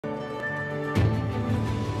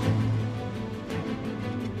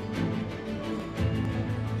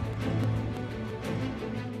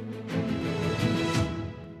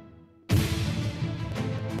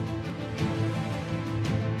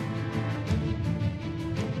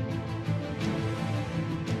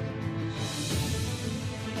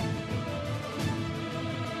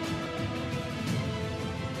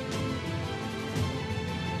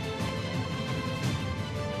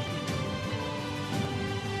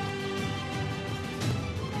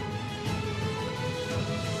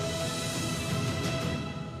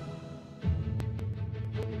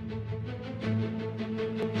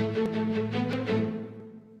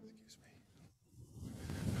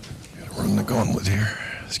one with here.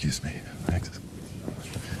 Excuse me. Thanks.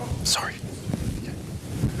 Sorry.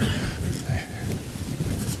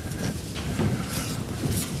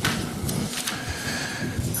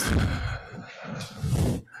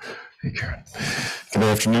 Hey, Karen. Good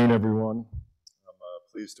afternoon, everyone.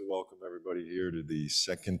 I'm pleased to welcome everybody here to the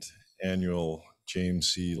second annual James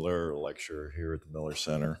C. Lehrer Lecture here at the Miller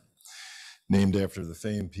Center, named after the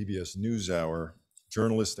famed PBS NewsHour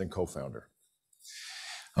journalist and co-founder.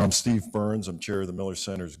 I'm Steve Burns. I'm chair of the Miller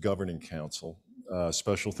Center's Governing Council.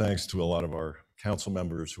 Special thanks to a lot of our council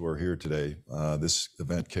members who are here today. This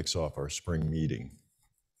event kicks off our spring meeting.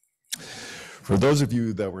 For those of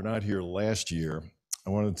you that were not here last year, I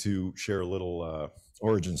wanted to share a little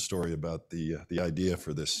origin story about the idea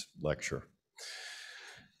for this lecture.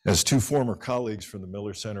 As two former colleagues from the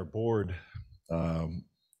Miller Center board,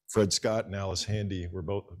 Fred Scott and Alice Handy, were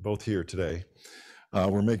both here today.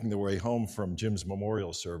 We're making their way home from Jim's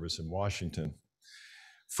memorial service in Washington.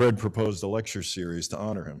 Fred proposed a lecture series to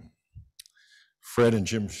honor him. Fred and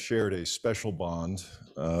Jim shared a special bond,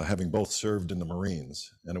 having both served in the Marines,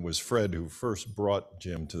 and it was Fred who first brought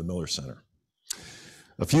Jim to the Miller Center.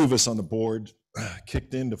 A few of us on the board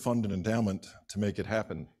kicked in to fund an endowment to make it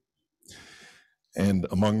happen. And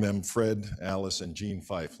among them, Fred, Alice, and Gene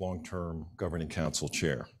Fife, long-term Governing Council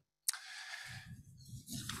chair.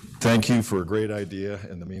 Thank you for a great idea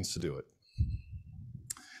and the means to do it.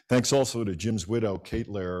 Thanks also to Jim's widow, Kate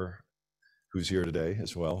Lehrer, who's here today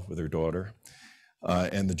as well with her daughter,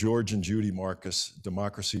 and the George and Judy Marcus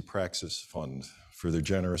Democracy Praxis Fund for their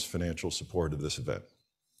generous financial support of this event.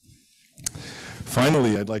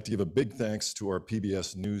 Finally, I'd like to give a big thanks to our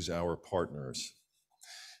PBS NewsHour partners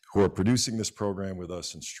who are producing this program with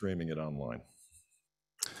us and streaming it online.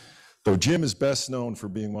 Though Jim is best known for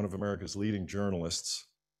being one of America's leading journalists,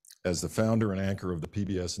 as the founder and anchor of the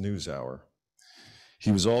PBS NewsHour,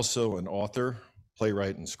 he was also an author,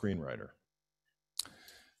 playwright, and screenwriter.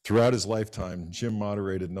 Throughout his lifetime, Jim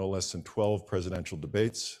moderated no less than 12 presidential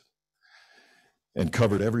debates and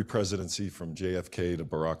covered every presidency from JFK to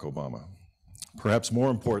Barack Obama. Perhaps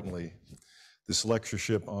more importantly, this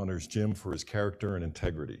lectureship honors Jim for his character and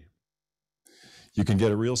integrity. You can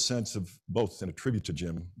get a real sense of both in a tribute to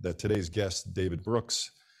Jim that today's guest, David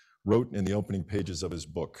Brooks, wrote in the opening pages of his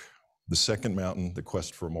book, The Second Mountain, The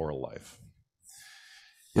Quest for a Moral Life.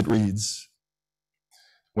 It reads,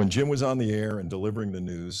 when Jim was on the air and delivering the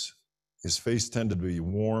news, his face tended to be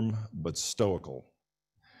warm but stoical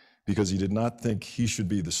because he did not think he should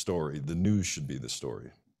be the story, the news should be the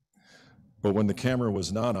story. But when the camera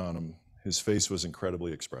was not on him, his face was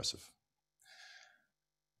incredibly expressive.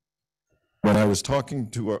 When I was talking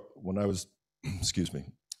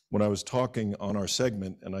on our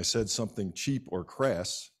segment and I said something cheap or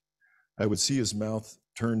crass, I would see his mouth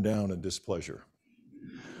turn down in displeasure.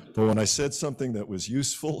 But when I said something that was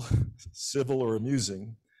useful, civil, or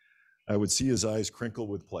amusing, I would see his eyes crinkle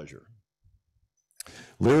with pleasure.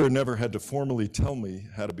 Lehrer never had to formally tell me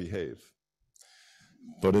how to behave.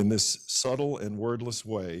 But in this subtle and wordless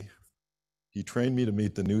way, he trained me to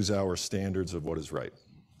meet the NewsHour standards of what is right.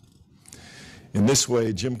 In this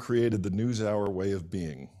way, Jim created the NewsHour way of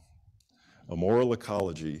being, a moral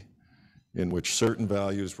ecology in which certain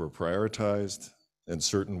values were prioritized and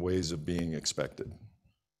certain ways of being expected.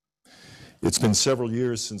 It's been several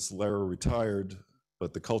years since Lehrer retired,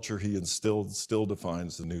 but the culture he instilled still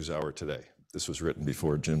defines the NewsHour today. This was written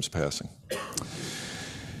before Jim's passing.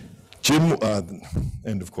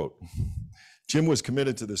 End of quote. Jim was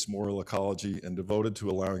committed to this moral ecology and devoted to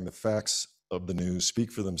allowing the facts of the news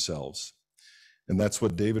speak for themselves. And that's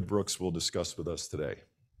what David Brooks will discuss with us today.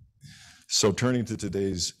 So turning to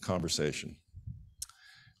today's conversation,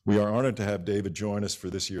 we are honored to have David join us for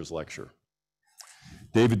this year's lecture.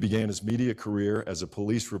 David began his media career as a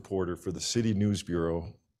police reporter for the City News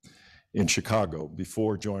Bureau in Chicago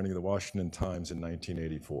before joining the Washington Times in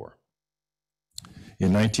 1984.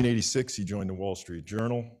 In 1986, he joined the Wall Street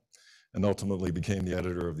Journal and ultimately became the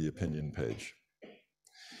editor of the opinion page.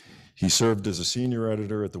 He served as a senior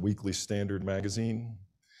editor at the Weekly Standard magazine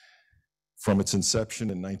from its inception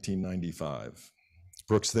in 1995.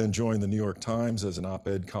 Brooks then joined the New York Times as an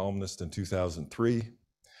op-ed columnist in 2003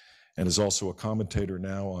 and is also a commentator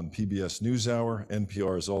now on PBS NewsHour,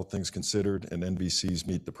 NPR's All Things Considered, and NBC's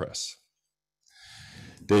Meet the Press.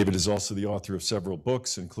 David is also the author of several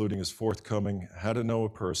books, including his forthcoming How to Know a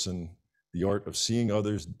Person, The Art of Seeing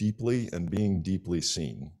Others Deeply and Being Deeply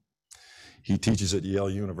Seen. He teaches at Yale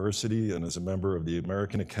University and is a member of the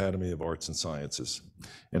American Academy of Arts and Sciences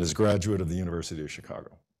and is a graduate of the University of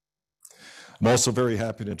Chicago. I'm also very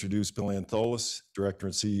happy to introduce Bill Antholis, Director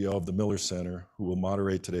and CEO of the Miller Center, who will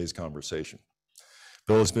moderate today's conversation.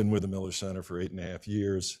 Bill has been with the Miller Center for 8.5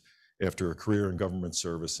 years after a career in government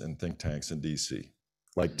service and think tanks in DC.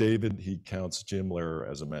 Like David, he counts Jim Lehrer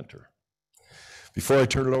as a mentor. Before I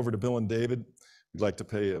turn it over to Bill and David, we'd like to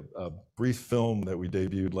play a brief film that we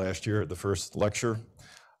debuted last year at the first lecture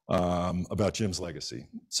about Jim's legacy.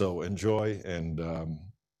 So enjoy, and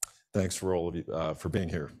thanks for all of you for being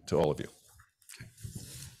here, to all of you.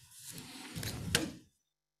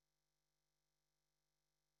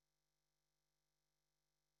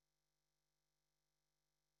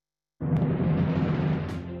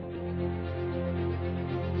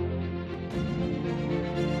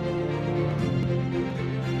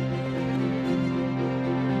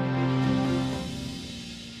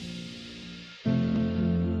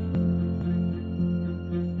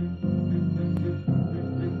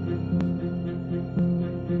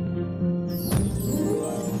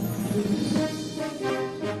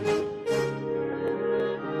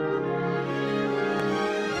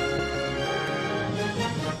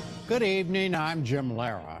 Good evening, I'm Jim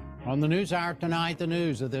Lehrer. On the NewsHour tonight, the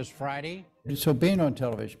news of this Friday. So being on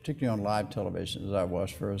television, particularly on live television as I was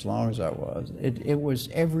for as long as I was, it was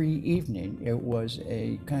every evening, it was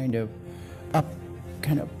a kind of up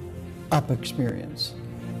experience.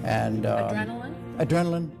 And adrenaline?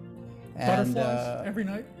 Adrenaline. And butterflies every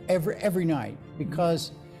night? Every night,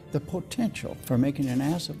 because the potential for making an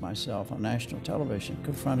ass of myself on national television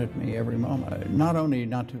confronted me every moment. Not only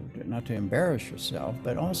not to embarrass yourself,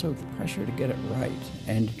 but also the pressure to get it right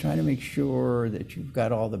and to try to make sure that you've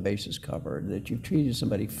got all the bases covered, that you've treated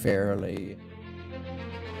somebody fairly.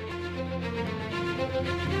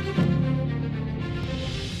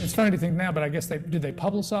 It's funny to think now, but I guess did they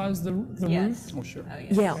publicize the Yes. route? Oh, sure. Oh, yeah.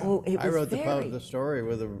 Yeah, oh, it was I wrote very... the story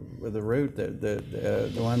with the route,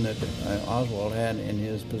 the one that Oswald had in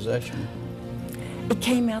his possession. It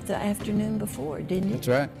came out the afternoon before, didn't it? That's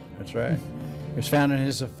right. That's right. It was found in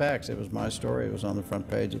his effects. It was my story. It was on the front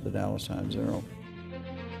page of the Dallas Times Herald.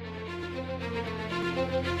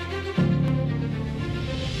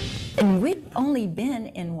 And we'd only been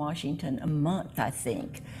in Washington a month, I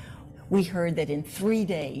think. We heard that in 3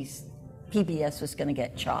 days, PBS was going to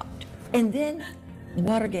get chopped. And then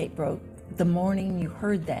Watergate broke the morning you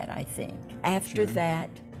heard that, I think. After that,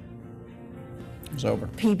 It was over.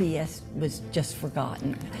 PBS was just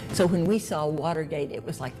forgotten. So when we saw Watergate, it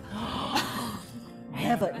was like,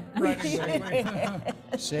 heaven.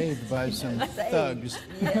 Saved by some thugs.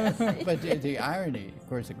 Yes. But the irony, of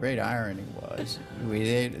course, the great irony was,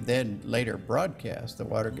 we then later broadcast the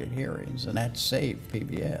Watergate hearings, and that saved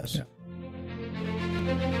PBS. Yeah.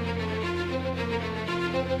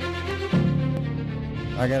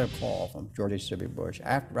 I got a call from George H.W. Bush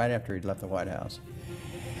right after he'd left the White House.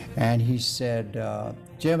 And he said,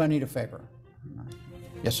 Jim, I need a favor.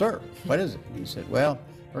 Yes, sir. What is it? He said, well,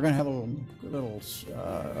 we're going to have a little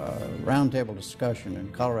roundtable discussion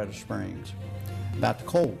in Colorado Springs about the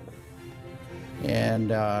Cold War.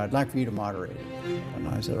 And I'd like for you to moderate it. And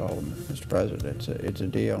I said, oh, Mr. President, it's a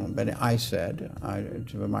deal. But I said,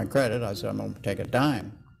 to my credit, I said, I'm going to take a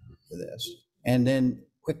dime for this. And then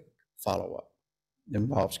quick follow-up. It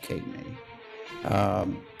involves Kate and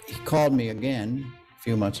me. He called me again a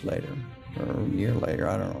few months later, or a year later,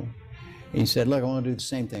 I don't know. He said, look, I want to do the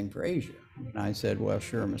same thing for Asia. And I said, well,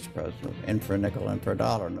 sure, Mr. President, in for a nickel, in for a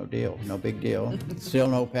dollar, no deal, no big deal. Still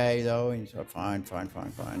no pay, though. And he said, fine.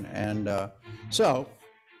 And so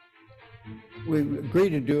we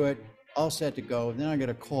agreed to do it, all set to go. Then I get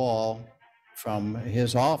a call from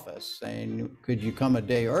his office saying, could you come a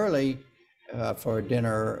day early for a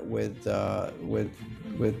dinner with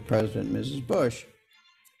President and Mrs. Bush?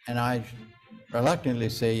 And I reluctantly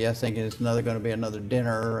say yes, thinking it's going to be another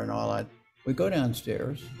dinner and all that. We go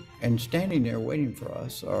downstairs, and standing there waiting for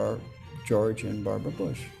us are George and Barbara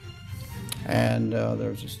Bush. And there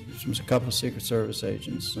was a couple of Secret Service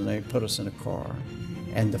agents, and they put us in a car.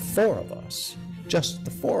 And the four of us, just the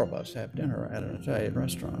four of us, have dinner at an Italian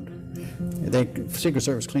restaurant. Secret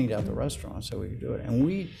Service cleaned out the restaurant so we could do it. And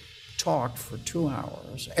we talked for 2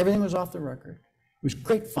 hours. Everything was off the record. It was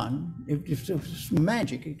great fun. It was a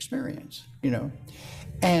magic experience, you know.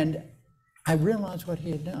 And I realized what he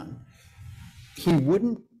had done.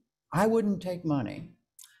 I wouldn't take money.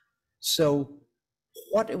 So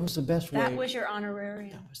it was the best way. That was your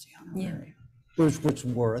honorarium. That was the honorarium. Yeah. It was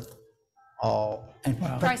worth all. And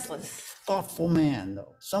Priceless. Thoughtful man,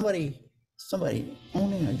 though. Somebody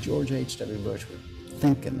owning a George H.W. Bush would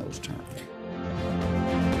think in those terms.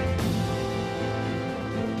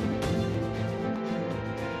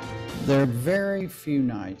 There are very few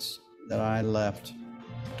nights that I left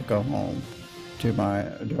to go home to my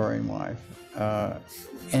adoring wife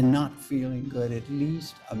and not feeling good, at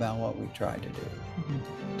least about what we tried to do.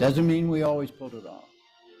 Doesn't mean we always pulled it off.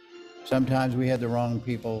 Sometimes we had the wrong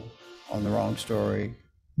people on the wrong story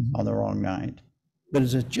on the wrong night. But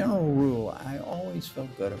as a general rule, I always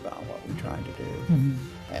felt good about what we tried to do.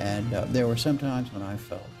 And there were some times when I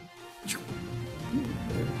felt,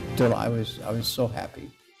 till I was so happy.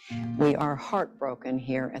 We are heartbroken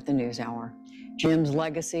here at the NewsHour. Jim's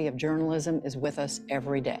legacy of journalism is with us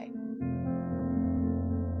every day.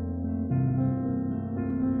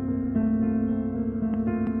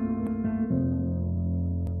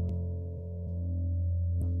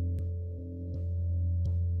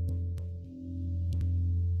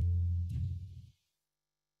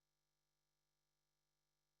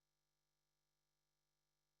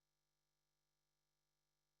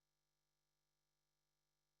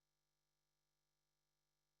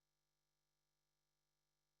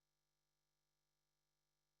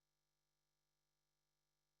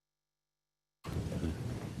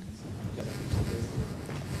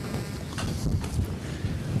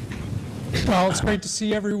 Well, it's great to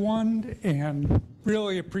see everyone, and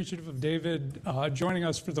really appreciative of David joining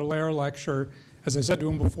us for the Lehrer Lecture. As I said to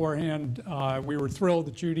him beforehand, we were thrilled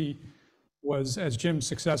that Judy was, as Jim's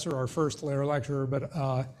successor, our first Lehrer Lecturer, but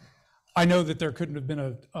I know that there couldn't have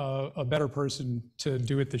been a better person to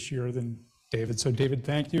do it this year than David. So David,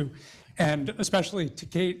 thank you. And especially to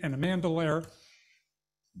Kate and Amanda Lehrer.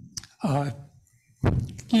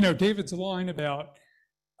 You know, David's line about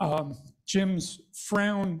Jim's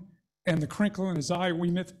frown and the crinkle in his eye, we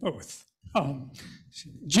miss both.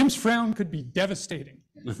 Jim's frown could be devastating,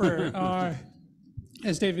 for,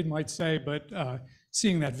 as David might say, but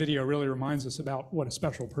seeing that video really reminds us about what a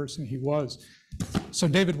special person he was. So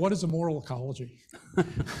David, what is a moral ecology?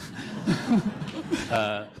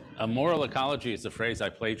 A moral ecology is a phrase I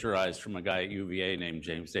plagiarized from a guy at UVA named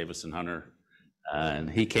James Davison Hunter, and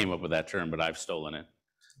he came up with that term, but I've stolen it.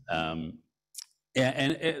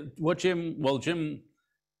 Jim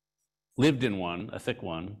lived in one, a thick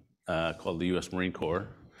one, called the U.S. Marine Corps.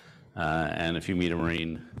 And if you meet a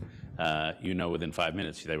Marine, you know within 5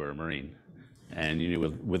 minutes they were a Marine. And you knew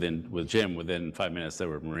with Jim, within 5 minutes they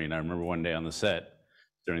were a Marine. I remember one day on the set,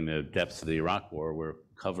 during the depths of the Iraq War, we're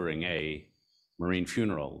covering a Marine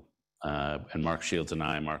funeral. And Mark Shields and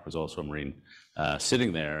I, Mark was also a Marine,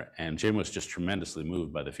 sitting there, and Jim was just tremendously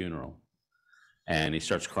moved by the funeral. And he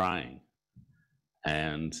starts crying.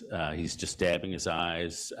 And he's just dabbing his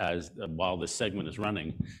eyes while this segment is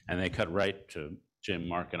running, and they cut right to Jim,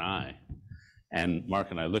 Mark, and I. And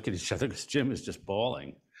Mark and I look at each other because Jim is just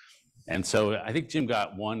bawling. And so I think Jim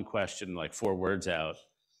got one question, like 4 words out,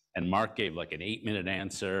 and Mark gave like an 8-minute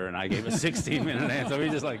answer, and I gave a 16-minute answer. We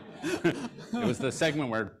just like, it was the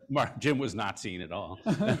segment where Jim was not seen at all.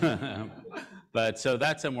 But so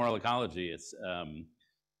that's a moral ecology. It's a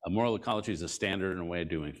moral ecology is a standard and a way of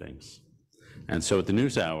doing things. And so at the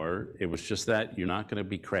NewsHour, it was just that you're not going to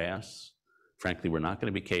be crass. Frankly, we're not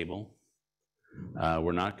going to be cable.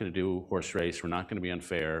 We're not going to do horse race. We're not going to be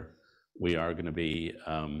unfair. We are going to be,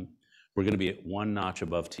 we're going to be one notch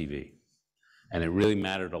above TV. And it really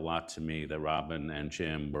mattered a lot to me that Robin and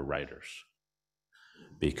Jim were writers.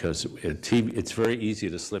 Because it's very easy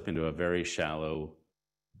to slip into a very shallow,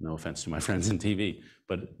 no offense to my friends in TV,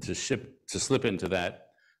 but to slip into that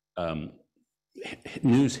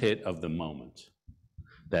news hit of the moment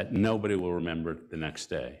that nobody will remember the next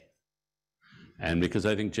day. And because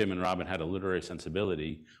I think Jim and Robin had a literary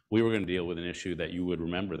sensibility, we were going to deal with an issue that you would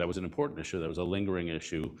remember. That was an important issue. That was a lingering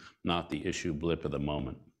issue, not the issue blip of the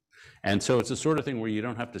moment. And so it's the sort of thing where you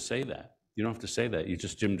don't have to say that. You don't have to say that.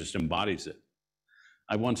 Jim just embodies it.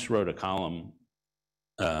 I once wrote a column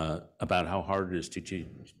about how hard it is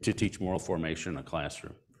to teach moral formation in a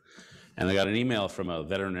classroom. And I got an email from a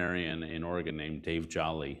veterinarian in Oregon named Dave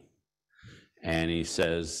Jolly. And he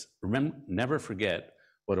says, never forget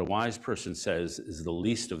what a wise person says is the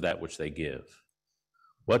least of that which they give.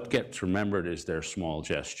 What gets remembered is their small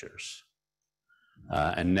gestures.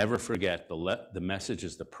 And never forget the message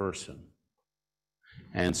is the person.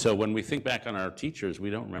 And so when we think back on our teachers, we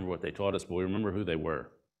don't remember what they taught us, but we remember who they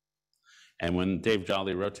were. And when Dave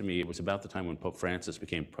Jolly wrote to me, it was about the time when Pope Francis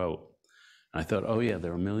became Pope. And I thought, oh yeah,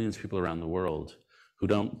 there are millions of people around the world who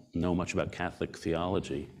don't know much about Catholic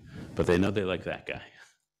theology, but they know they like that guy.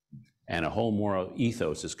 And a whole moral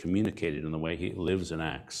ethos is communicated in the way he lives and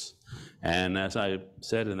acts. And as I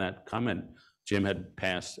said in that comment, Jim had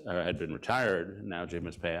been retired, and now Jim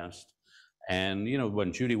has passed. And you know,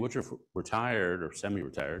 when Judy Woodruff retired, or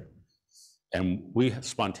semi-retired, and we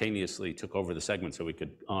spontaneously took over the segment so we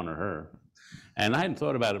could honor her. And I hadn't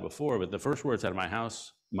thought about it before, but the first words out of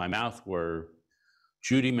my mouth were,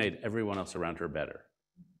 Judy made everyone else around her better.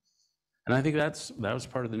 And I think that was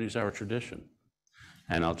part of the NewsHour tradition.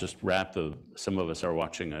 And I'll just wrap some of us are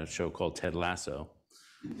watching a show called Ted Lasso.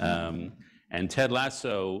 And Ted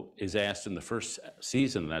Lasso is asked in the first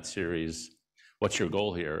season of that series, what's your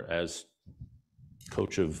goal here as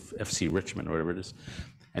coach of FC Richmond or whatever it is?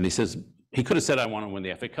 And he says, he could have said, I want to win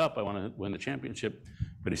the FA Cup, I want to win the championship.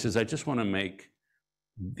 But he says, I just want to make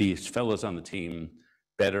these fellows on the team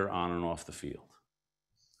better on and off the field.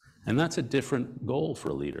 And that's a different goal for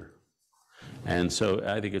a leader. And so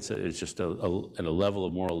I think it's just at a level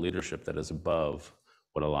of moral leadership that is above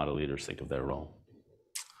what a lot of leaders think of their role.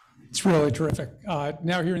 It's really terrific.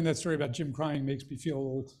 Now hearing that story about Jim crying makes me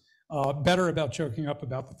feel better about choking up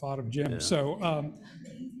about the thought of Jim. Yeah. So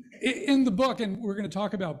in the book, and we're going to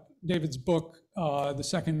talk about David's book, The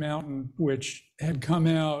Second Mountain, which had come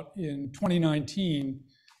out in 2019,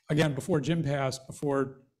 again, before Jim passed,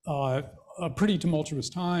 before a pretty tumultuous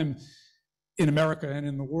time in America and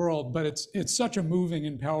in the world, but it's such a moving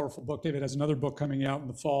and powerful book. David has another book coming out in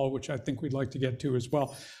the fall, which I think we'd like to get to as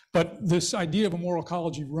well. But this idea of a moral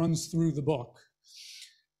ecology runs through the book.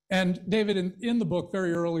 And David, in the book,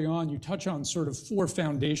 very early on, you touch on sort of 4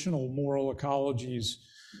 foundational moral ecologies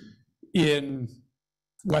in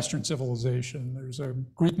Western civilization. There's a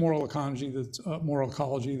Greek moral ecology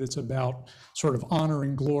that's about sort of honor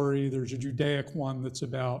and glory. There's a Judaic one that's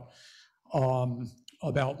about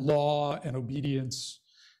law and obedience,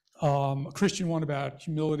 a Christian one about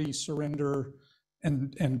humility, surrender,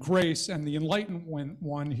 and grace, and the Enlightenment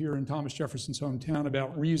one here in Thomas Jefferson's hometown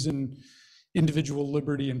about reason, individual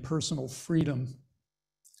liberty, and personal freedom.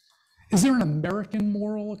 Is there an American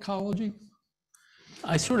moral ecology?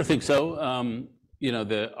 I sort of think so. You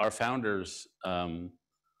know, our founders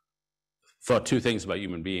thought 2 things about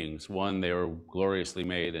human beings. 1, they were gloriously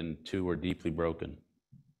made, and 2, were deeply broken.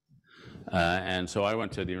 And so I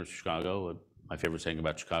went to the University of Chicago. My favorite saying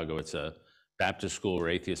about Chicago, it's a Baptist school where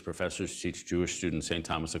atheist professors teach Jewish students St.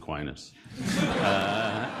 Thomas Aquinas.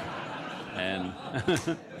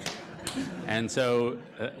 And so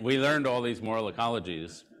we learned all these moral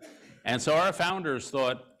ecologies. And so our founders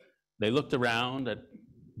thought, they looked around at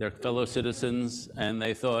their fellow citizens and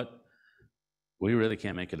they thought, we really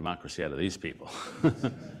can't make a democracy out of these people.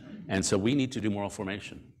 And so we need to do moral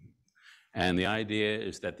formation. And the idea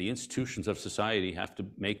is that the institutions of society have to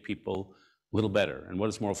make people a little better. And what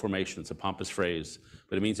is moral formation? It's a pompous phrase,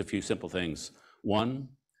 but it means a few simple things. 1,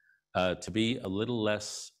 to be a little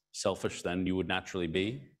less selfish than you would naturally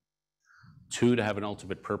be. 2, to have an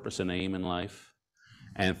ultimate purpose and aim in life.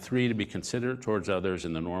 And 3, to be considerate towards others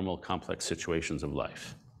in the normal, complex situations of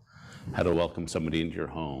life. How to welcome somebody into your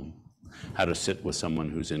home. How to sit with someone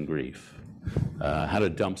who's in grief. How to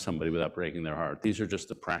dump somebody without breaking their heart. These are just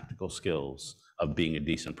the practical skills of being a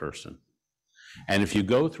decent person. And if you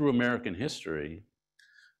go through American history,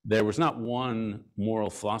 there was not one moral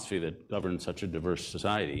philosophy that governed such a diverse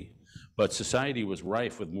society, but society was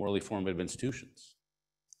rife with morally formative institutions.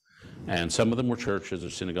 And some of them were churches or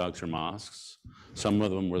synagogues or mosques. Some of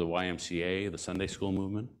them were the YMCA, the Sunday school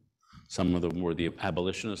movement. Some of them were the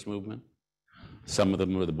abolitionist movement. Some of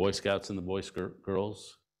them were the Boy Scouts and the Boy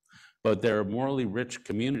Girls. But there are morally rich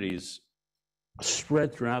communities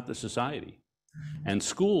spread throughout the society. And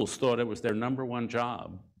schools thought it was their #1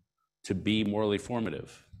 job to be morally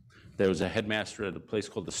formative. There was a headmaster at a place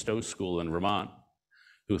called the Stowe School in Vermont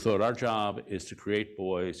who thought our job is to create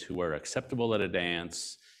boys who are acceptable at a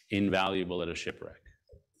dance, invaluable at a shipwreck.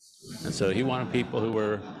 And so he wanted people who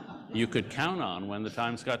were, you could count on when the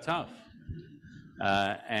times got tough.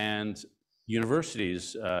 And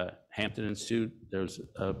universities, Hampton Institute, there's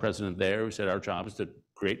a president there who said our job is to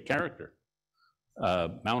create character.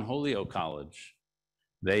 Mount Holyoke College,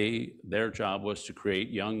 their job was to create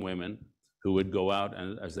young women who would go out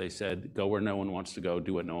and, as they said, go where no one wants to go,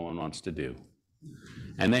 do what no one wants to do.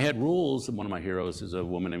 And they had rules, and one of my heroes is a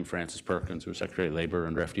woman named Frances Perkins, who was Secretary of Labor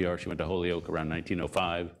under FDR. She went to Holyoke around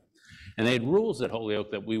 1905. And they had rules at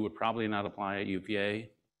Holyoke that we would probably not apply at UVA.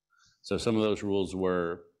 So some of those rules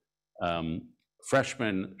were,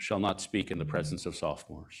 freshmen shall not speak in the presence of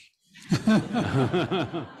sophomores.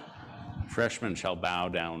 Freshmen shall bow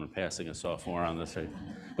down when passing a sophomore on the street.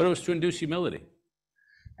 But it was to induce humility.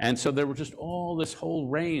 And so there were just all this whole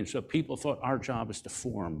range of people thought our job is to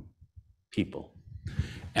form people.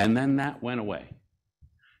 And then that went away.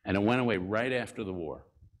 And it went away right after the war.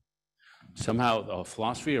 Somehow a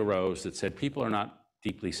philosophy arose that said people are not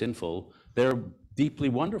deeply sinful, they're deeply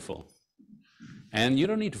wonderful. And you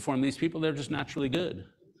don't need to form these people, they're just naturally good.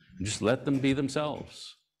 Just let them be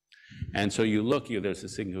themselves. And so you look, there's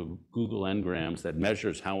this thing of Google Ngrams that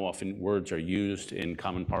measures how often words are used in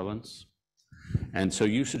common parlance. And so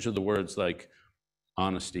usage of the words like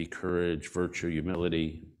honesty, courage, virtue,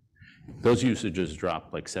 humility, those usages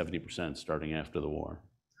dropped like 70% starting after the war.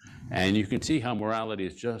 And you can see how morality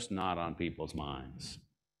is just not on people's minds.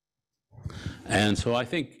 And so I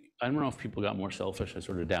don't know if people got more selfish, I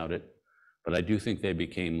sort of doubt it, but I do think they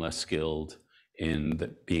became less skilled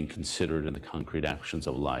in being considered in the concrete actions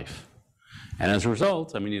of life. And as a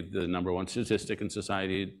result, I mean, the number one statistic in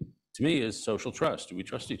society to me is social trust. Do we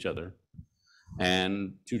trust each other?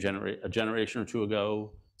 And a generation or two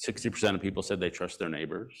ago, 60% of people said they trust their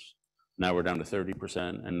neighbors. Now we're down to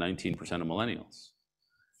 30% and 19% of millennials.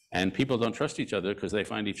 And people don't trust each other because they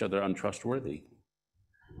find each other untrustworthy.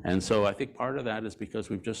 And so I think part of that is because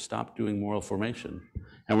we've just stopped doing moral formation.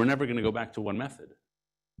 And we're never going to go back to one method.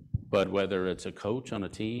 But whether it's a coach on a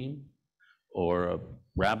team or a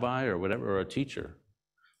rabbi or whatever, or a teacher.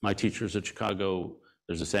 My teachers at Chicago,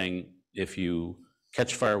 there's a saying, if you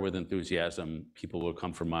catch fire with enthusiasm, people will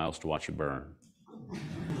come for miles to watch you burn.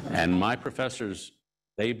 And my professors,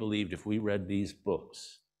 they believed if we read these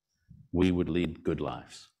books, we would lead good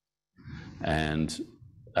lives. And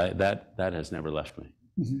that has never left me.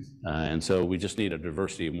 Mm-hmm. And so we just need a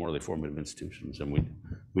diversity of morally formative institutions. And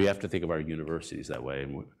we have to think of our universities that way.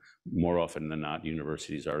 And more often than not,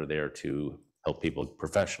 universities are there to help people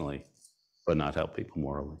professionally, but not help people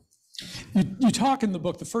morally. You talk in the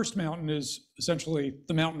book, the first mountain is essentially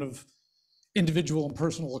the mountain of individual and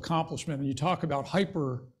personal accomplishment, and you talk about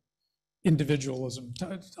hyper-individualism.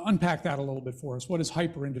 Unpack that a little bit for us. What is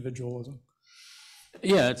hyper-individualism?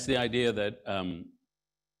 Yeah, it's the idea that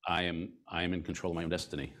I am in control of my own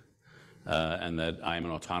destiny, and that I am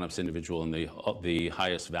an autonomous individual, and the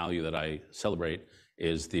highest value that I celebrate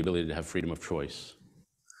is the ability to have freedom of choice.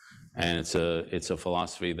 And it's a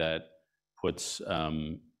philosophy that puts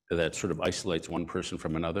that sort of isolates one person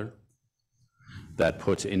from another, that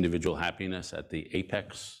puts individual happiness at the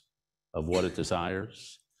apex of what it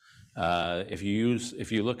desires. If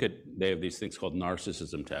you look at, they have these things called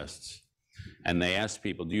narcissism tests, and they ask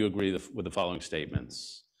people, do you agree with the following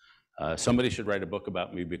statements? Somebody should write a book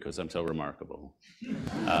about me because I'm so remarkable.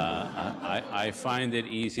 I find it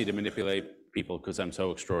easy to manipulate people because I'm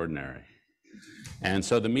so extraordinary. And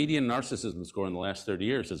so the median narcissism score in the last 30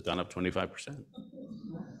 years has gone up 25%.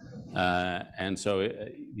 And so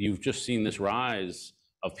you've just seen this rise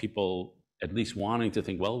of people at least wanting to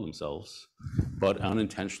think well of themselves, but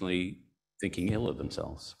unintentionally thinking ill of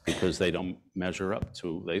themselves because they don't measure up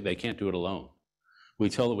to, they can't do it alone. We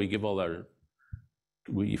tell that we give all our,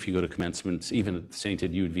 if you go to commencements, even at St.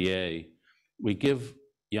 Ed UVA, we give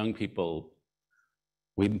young people,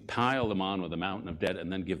 we pile them on with a mountain of debt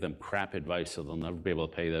and then give them crap advice so they'll never be able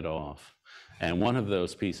to pay that off. And one of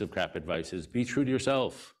those pieces of crap advice is be true to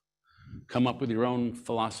yourself. Come up with your own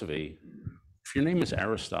philosophy. If your name is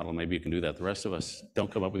Aristotle, maybe you can do that. The rest of us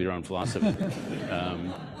don't come up with your own philosophy.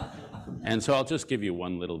 And so I'll just give you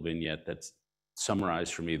one little vignette that's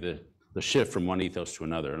summarized for me the shift from one ethos to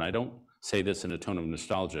another. And I don't say this in a tone of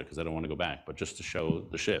nostalgia because I don't want to go back, but just to show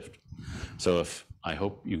the shift. So I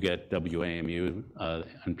hope you get WAMU,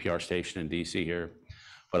 NPR station in DC here,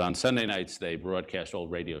 but on Sunday nights they broadcast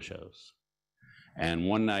old radio shows. And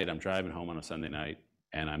one night I'm driving home on a Sunday night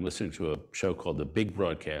and I'm listening to a show called The Big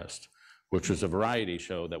Broadcast, which was a variety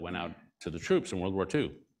show that went out to the troops in World War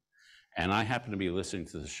II. And I happened to be listening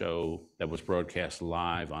to the show that was broadcast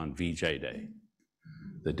live on VJ Day,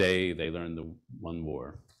 the day they learned the one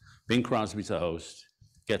war. Bing Crosby's the host,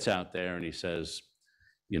 gets out there and he says,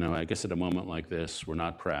 you know, I guess at a moment like this, we're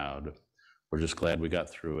not proud. We're just glad we got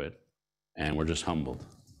through it, and we're just humbled.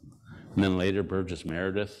 And then later, Burgess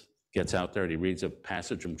Meredith gets out there and he reads a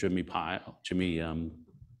passage from Jimmy Pyle,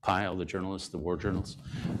 the journalist, the war journalist.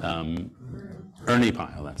 Ernie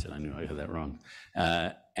Pyle, that's it, I knew I got that wrong.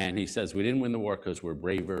 And he says, we didn't win the war because we're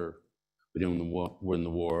braver. We didn't win the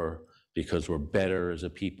war because we're better as a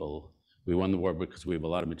people. We won the war because we have a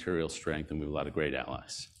lot of material strength and we have a lot of great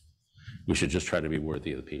allies. We should just try to be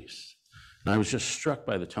worthy of the peace. And I was just struck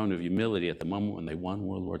by the tone of humility at the moment when they won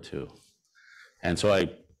World War II. And so I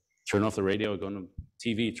turn off the radio, go on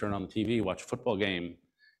TV, turn on the TV, watch a football game,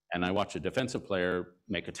 and I watch a defensive player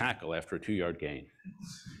make a tackle after a 2-yard gain.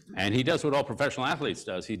 And he does what all professional athletes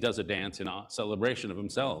does. He does a dance in celebration of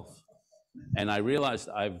himself. And I realized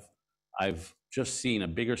I've just seen a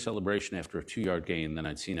bigger celebration after a 2-yard gain than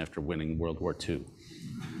I'd seen after winning World War II.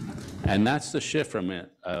 And that's the shift from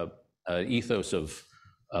an ethos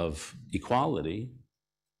of equality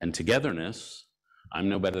and togetherness, I'm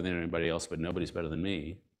no better than anybody else, but nobody's better than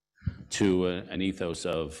me, to an ethos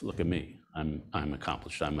of, look at me, I'm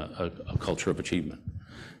accomplished, I'm a culture of achievement.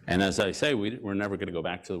 And as I say, we're never gonna go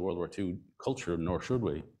back to the World War II culture, nor should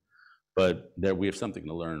we. but we have something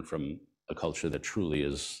to learn from a culture that truly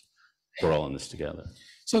is, we're all in this together.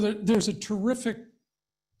 So there's a terrific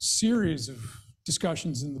series of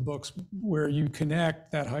discussions in the books where you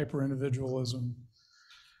connect that hyper-individualism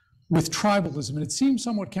with tribalism, and it seems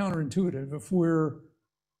somewhat counterintuitive. If we're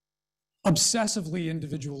obsessively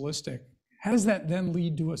individualistic, how does that then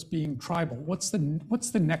lead to us being tribal? What's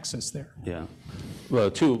the nexus there? Yeah, well,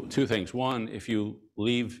 two things. One, if you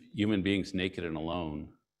leave human beings naked and alone,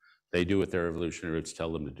 they do what their evolutionary roots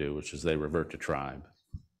tell them to do, which is they revert to tribe.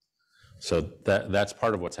 So that's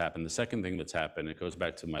part of what's happened. The second thing that's happened, it goes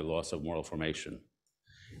back to my loss of moral formation.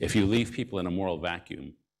 If you leave people in a moral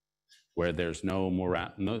vacuum where there's no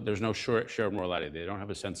shared morality, they don't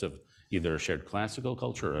have a sense of either a shared classical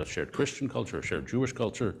culture, a shared Christian culture, a shared Jewish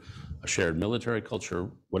culture, a shared military culture,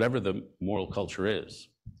 whatever the moral culture is.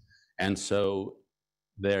 And so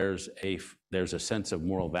there's a sense of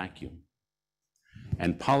moral vacuum.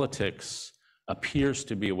 And politics appears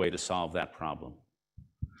to be a way to solve that problem,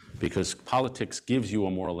 because politics gives you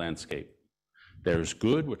a moral landscape. There's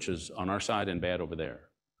good, which is on our side, and bad over there.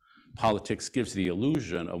 Politics gives the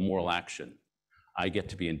illusion of moral action. I get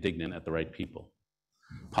to be indignant at the right people.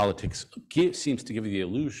 Politics seems to give you the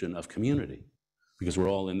illusion of community, because we're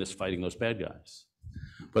all in this fighting those bad guys.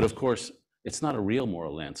 But of course, it's not a real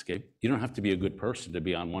moral landscape. You don't have to be a good person to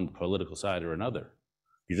be on one political side or another.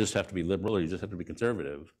 You just have to be liberal, or you just have to be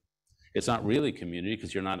conservative. It's not really community,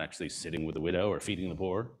 because you're not actually sitting with the widow or feeding the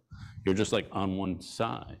poor. You're just like on one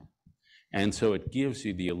side. And so it gives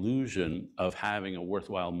you the illusion of having a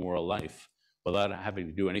worthwhile moral life without having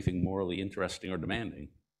to do anything morally interesting or demanding.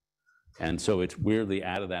 And so it's weirdly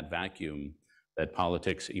out of that vacuum that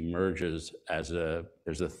politics emerges as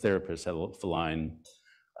there's a therapist, a line,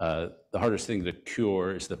 the hardest thing to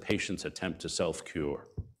cure is the patient's attempt to self-cure.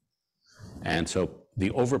 And so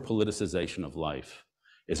the over-politicization of life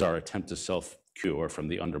is our attempt to self-cure from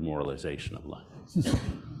the under-moralization of life.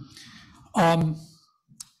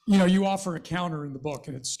 You offer a counter in the book,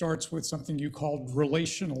 and it starts with something you called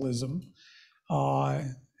relationalism.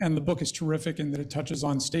 And the book is terrific in that it touches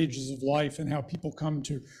on stages of life and how people come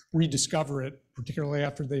to rediscover it, particularly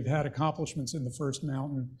after they've had accomplishments in the first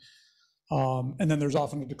mountain. And then there's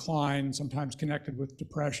often a decline, sometimes connected with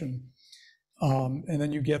depression. And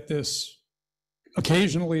then you get this,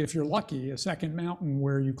 occasionally, if you're lucky, a second mountain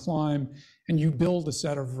where you climb and you build a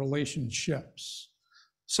set of relationships.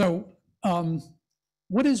 So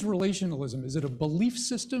what is relationalism? Is it a belief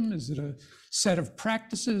system? Is it a set of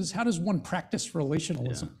practices? How does one practice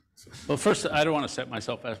relationalism? Yeah. Well, first, I don't want to set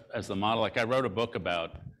myself as the model. Like, I wrote a book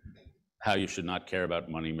about how you should not care about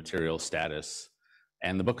money, material status.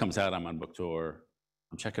 And the book comes out, I'm on book tour.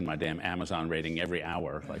 I'm checking my damn Amazon rating every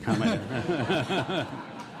hour. Like, how am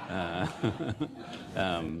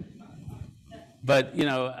I? But,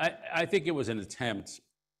 I think it was an attempt.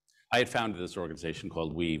 I had founded this organization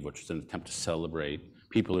called Weave, which was an attempt to celebrate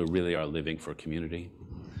people who really are living for community.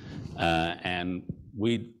 And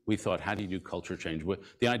we thought, how do you do culture change?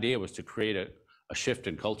 The idea was to create a shift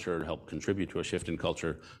in culture, to help contribute to a shift in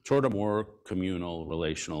culture toward a more communal,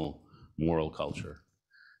 relational, moral culture.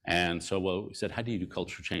 And so we said, how do you do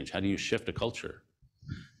culture change? How do you shift a culture?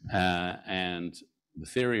 And the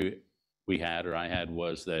theory I had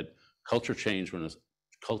was that cultures change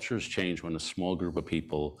when a small group of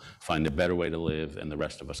people find a better way to live and the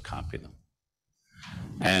rest of us copy them.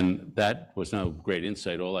 And that was no great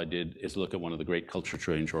insight. All I did is look at one of the great culture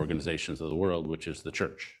change organizations of the world, which is the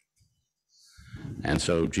church. And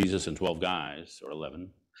so Jesus and 12 guys, or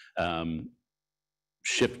 11,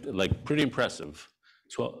 shipped, like, pretty impressive,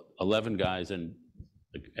 11 guys in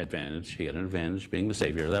advantage. He had an advantage being the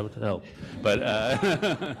savior, that would help. But,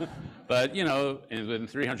 but within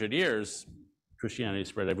 300 years, Christianity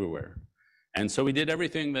spread everywhere. And so we did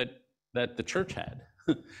everything that the church had.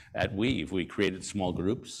 At Weave, we created small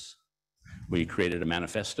groups. We created a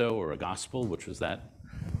manifesto or a gospel, which was that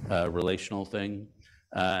relational thing.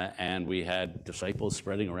 And we had disciples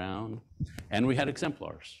spreading around. And we had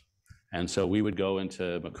exemplars. And so we would go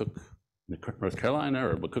into McCook, North Carolina,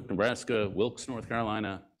 or McCook, Nebraska, Wilkes, North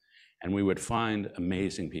Carolina, and we would find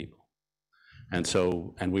amazing people.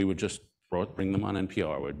 And we would just bring them on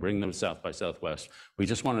NPR, we'd bring them to South by Southwest. We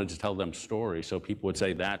just wanted to tell them stories so people would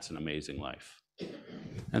say, that's an amazing life.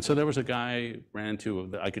 And so there was a guy ran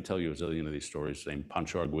into, I could tell you a zillion of these stories, named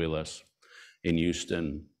Pancho Arguelles in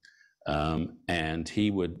Houston. And he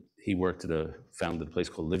founded a place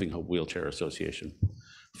called Living Hope Wheelchair Association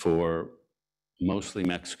for mostly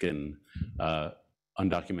Mexican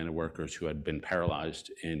undocumented workers who had been paralyzed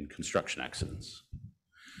in construction accidents.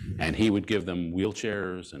 And he would give them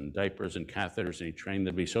wheelchairs and diapers and catheters, and he trained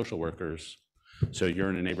them to be social workers So you're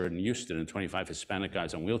in a neighborhood in Houston and 25 Hispanic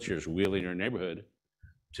guys on wheelchairs wheeling your neighborhood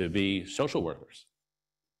to be social workers.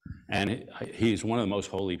 And he's one of the most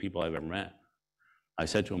holy people I've ever met. I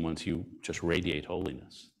said to him once, "You just radiate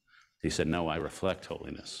holiness." He said, "No, I reflect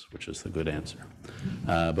holiness," which is the good answer.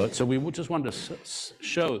 But so we just wanted to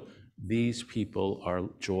show these people are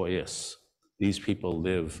joyous. These people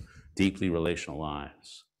live deeply relational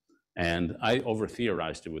lives. And I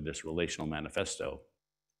over-theorized it with this relational manifesto.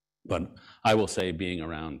 But I will say, being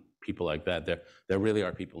around people like that, there really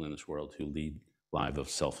are people in this world who lead lives of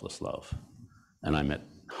selfless love. And I met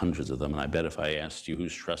hundreds of them, and I bet if I asked you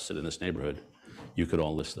who's trusted in this neighborhood, you could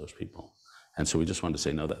all list those people. And so we just wanted to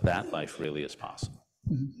say, no, that life really is possible.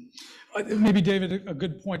 Mm-hmm. Maybe, David, a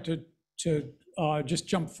good point to just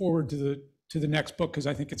jump forward to the next book, because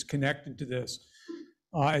I think it's connected to this.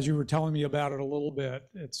 As you were telling me about it a little bit,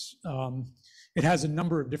 it has a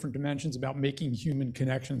number of different dimensions about making human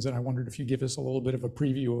connections, and I wondered if you give us a little bit of a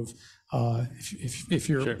preview of, if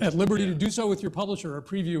you're Sure. at liberty to do so with your publisher, a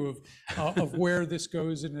preview of where this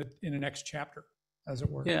goes in the next chapter, as it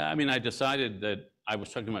were. Yeah, I mean, I decided that I was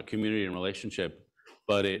talking about community and relationship,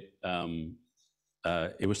 but it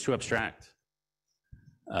was too abstract.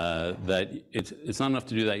 That it's not enough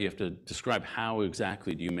to do that. You have to describe how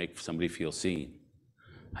exactly do you make somebody feel seen.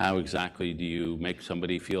 How exactly do you make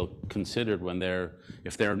somebody feel considered when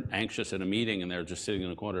if they're anxious at a meeting and they're just sitting in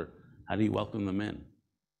a corner, how do you welcome them in?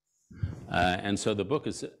 And so the book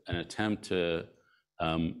is an attempt to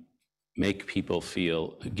make people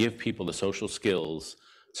give people the social skills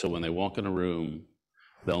so when they walk in a room,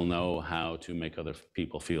 they'll know how to make other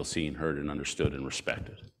people feel seen, heard, and understood and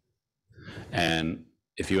respected. And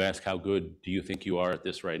if you ask, how good do you think you are at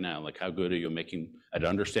this right now? Like, how good are you at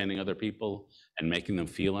understanding other people and making them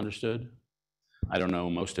feel understood? I don't know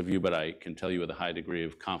most of you, but I can tell you with a high degree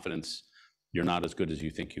of confidence, you're not as good as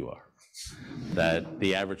you think you are. That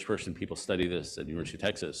the average person, people study this at the University of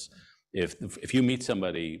Texas, if you meet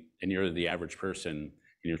somebody and you're the average person and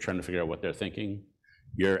you're trying to figure out what they're thinking,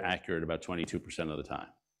 you're accurate about 22% of the time.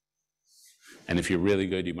 And if you're really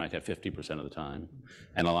good, you might have 50% of the time.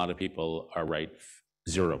 And a lot of people are right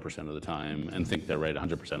 0% of the time and think they're right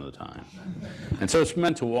 100% of the time. And so it's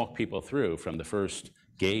meant to walk people through from the first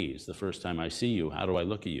gaze, the first time I see you, how do I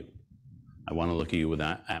look at you? I want to look at you with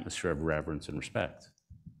that atmosphere of reverence and respect.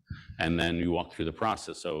 And then you walk through the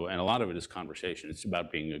process. And a lot of it is conversation. It's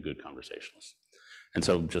about being a good conversationalist. And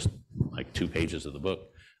so just like 2 pages of the book,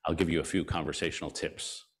 I'll give you a few conversational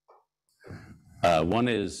tips. One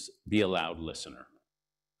is be a loud listener.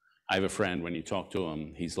 I have a friend, when you talk to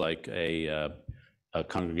him, he's like a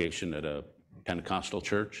congregation at a Pentecostal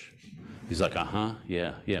church. He's like,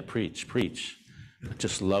 yeah, preach. I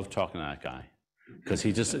just love talking to that guy because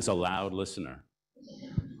he just is a loud listener.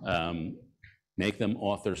 Make them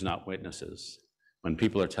authors, not witnesses. When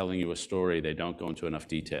people are telling you a story, they don't go into enough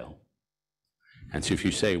detail. And so if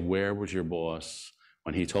you say, where was your boss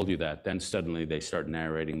when he told you that, then suddenly they start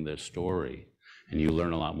narrating their story and you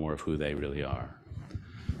learn a lot more of who they really are.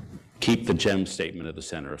 Keep the GEM statement at the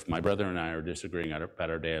center. If my brother and I are disagreeing about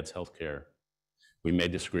our dad's healthcare, we may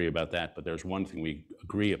disagree about that, but there's one thing we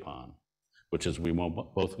agree upon, which is we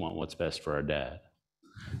both want what's best for our dad.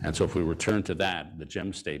 And so if we return to that, the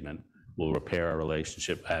GEM statement will repair our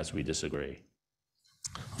relationship as we disagree.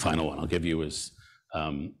 Final one I'll give you is,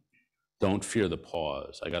 don't fear the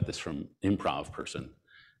pause. I got this from improv person.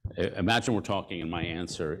 Imagine we're talking and my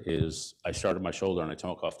answer is, I start at my shoulder and I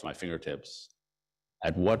talk off to my fingertips.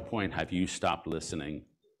 At what point have you stopped listening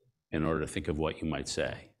in order to think of what you might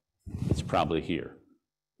say? It's probably here.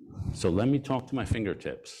 So let me talk to my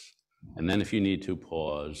fingertips, and then if you need to,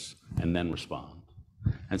 pause, and then respond.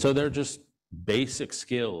 And so they're just basic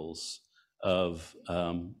skills of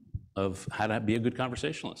how to be a good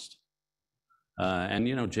conversationalist.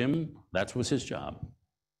 And Jim, that was his job.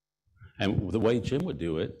 And the way Jim would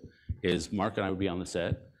do it is Mark and I would be on the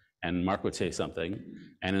set, and Mark would say something,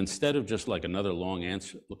 and instead of just like another long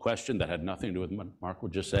question that had nothing to do with what Mark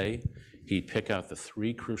would just say, he'd pick out the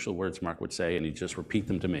 3 crucial words Mark would say, and he'd just repeat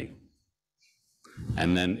them to me.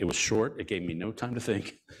 And then it was short, it gave me no time to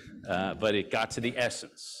think, but it got to the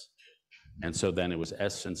essence. And so then it was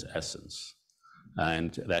essence.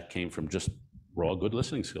 And that came from just raw good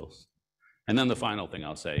listening skills. And then the final thing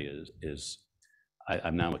I'll say is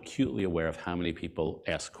I'm now acutely aware of how many people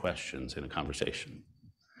ask questions in a conversation.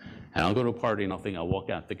 And I'll go to a party and I'll walk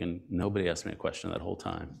out thinking, nobody asked me a question that whole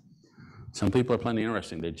time. Some people are plenty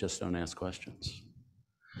interesting, they just don't ask questions.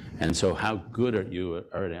 And so how good are you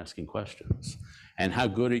at asking questions? And how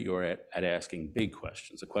good are you at asking big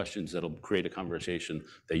questions, the questions that'll create a conversation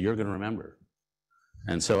that you're gonna remember?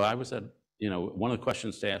 And so I was at, one of the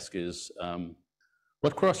questions to ask is,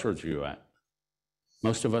 What crossroads are you at?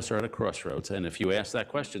 Most of us are at a crossroads, and if you ask that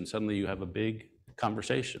question, suddenly you have a big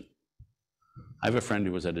conversation. I have a friend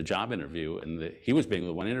who was at a job interview, and he was being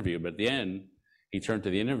the one interviewed, but at the end, he turned to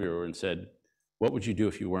the interviewer and said, "What would you do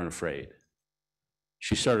if you weren't afraid?"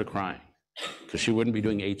 She started crying, because she wouldn't be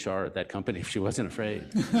doing HR at that company if she wasn't afraid.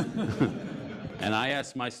 And I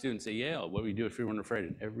asked my students at Yale, what would you do if you weren't afraid?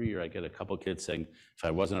 And every year I get a couple kids saying, if I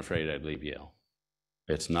wasn't afraid, I'd leave Yale.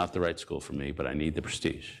 It's not the right school for me, but I need the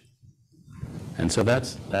prestige. And so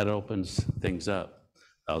that opens things up.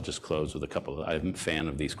 I'll just close with a couple. I'm a fan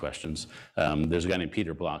of these questions. There's a guy named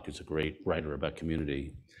Peter Block, who's a great writer about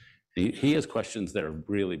community. He has questions that are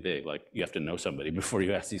really big, like you have to know somebody before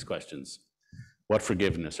you ask these questions. What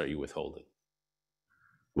forgiveness are you withholding?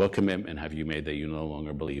 What commitment have you made that you no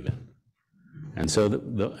longer believe in? And so,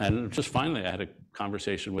 and just finally, I had a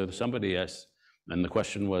conversation with somebody, and the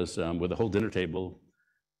question was, with the whole dinner table,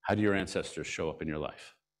 how do your ancestors show up in your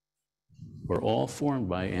life? We're all formed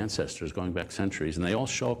by ancestors going back centuries, and they all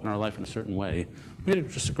show up in our life in a certain way. We had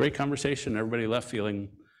just a great conversation. Everybody left feeling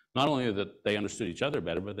not only that they understood each other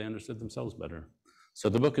better, but they understood themselves better. So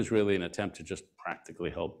the book is really an attempt to just practically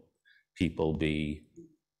help people be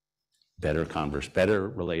better better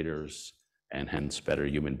relators, and hence better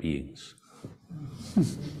human beings.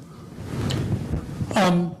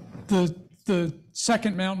 The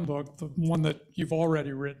second mountain book, the one that you've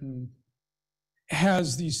already written,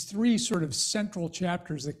 has these three sort of central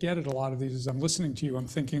chapters that get at a lot of these. As I'm listening to you, I'm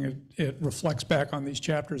thinking it reflects back on these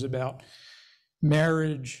chapters about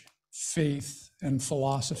marriage, faith, and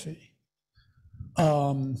philosophy.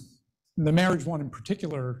 The marriage one in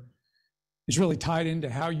particular is really tied into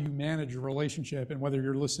how you manage a relationship and whether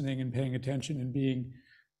you're listening and paying attention and being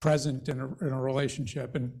present in a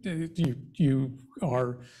relationship. And you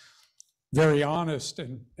are very honest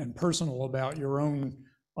and personal about your own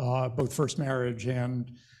both first marriage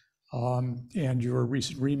and your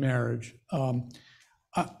recent remarriage.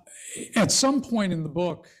 At some point in the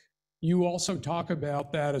book, you also talk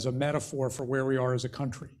about that as a metaphor for where we are as a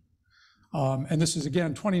country. And this is,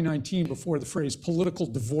 again, 2019, before the phrase political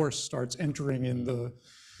divorce starts entering in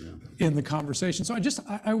the conversation. So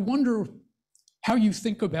I wonder how you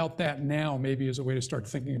think about that now, maybe as a way to start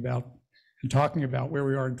thinking about and talking about where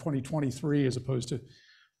we are in 2023 as opposed to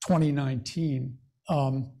 2019.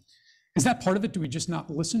 Is that part of it? Do we just not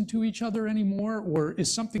listen to each other anymore, or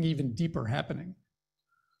is something even deeper happening?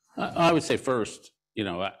 I would say first,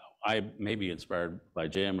 I may be inspired by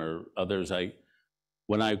Jim or others.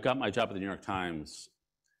 When I got my job at the New York Times,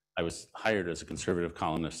 I was hired as a conservative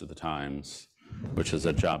columnist at the Times, which is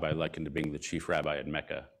a job I likened to being the chief rabbi at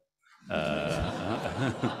Mecca.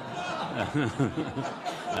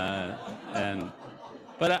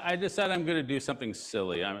 But I decided I'm going to do something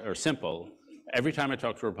silly or simple. Every time I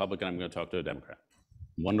talk to a Republican, I'm going to talk to a Democrat,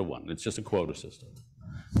 1-to-1. It's just a quota system.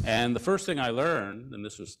 And the first thing I learned, and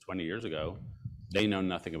this was 20 years ago, they know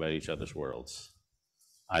nothing about each other's worlds.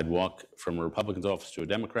 I'd walk from a Republican's office to a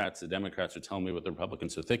Democrat's. The Democrats would tell me what the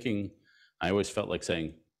Republicans are thinking. I always felt like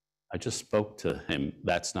saying, I just spoke to him.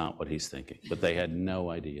 That's not what he's thinking. But they had no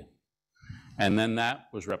idea. And then that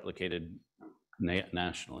was replicated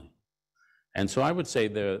nationally. And so I would say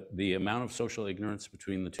the amount of social ignorance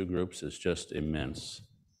between the two groups is just immense.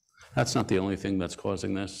 That's not the only thing that's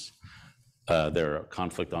causing this. There are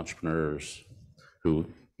conflict entrepreneurs who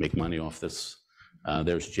make money off this.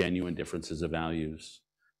 There's genuine differences of values.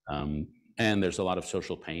 And there's a lot of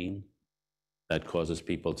social pain that causes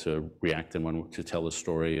people to react to tell a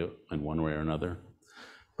story in one way or another.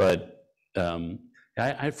 But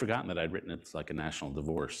I'd forgotten that I'd written it's like a national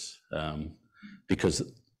divorce, because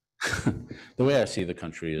the way I see the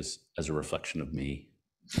country is as a reflection of me.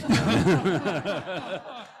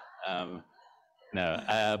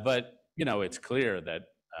 But it's clear that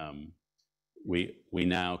we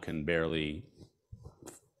now can barely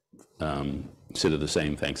sit at the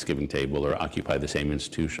same Thanksgiving table or occupy the same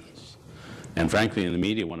institutions. And frankly, in the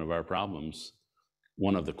media, one of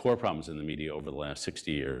the core problems in the media over the last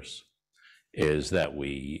 60 years is that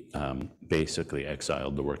we basically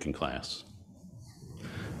exiled the working class.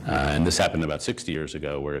 And this happened about 60 years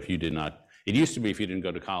ago, where it used to be if you didn't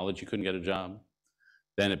go to college, you couldn't get a job.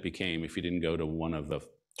 Then it became if you didn't go to one of the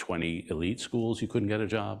 20 elite schools, you couldn't get a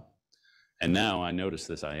job. And now I notice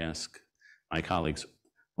this, I ask my colleagues,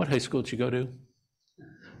 what high school did you go to?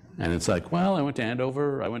 And it's like, well, I went to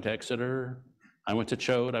Andover, I went to Exeter, I went to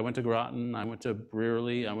Choate, I went to Groton, I went to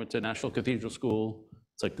Brearley, I went to National Cathedral School.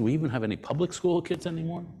 It's like, do we even have any public school kids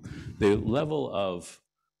anymore? The level of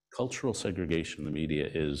cultural segregation in the media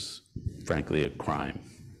is, frankly, a crime.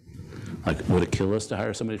 Like, would it kill us to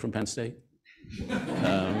hire somebody from Penn State?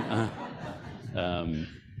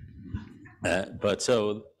 But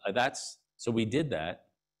so so we did that.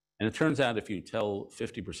 And it turns out if you tell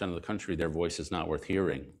 50% of the country their voice is not worth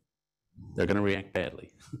hearing, they're going to react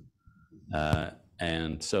badly.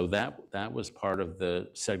 And so that was part of the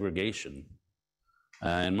segregation.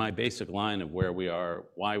 And my basic line of where we are,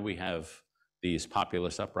 why we have these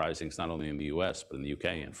populist uprisings, not only in the US, but in the UK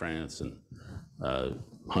and France and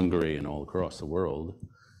Hungary and all across the world,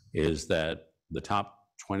 is that the top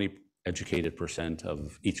 20 educated %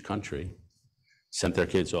 of each country sent their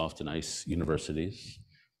kids off to nice universities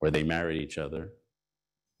where they married each other,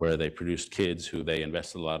 where they produced kids who they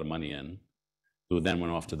invested a lot of money in, who then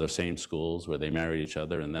went off to those same schools where they married each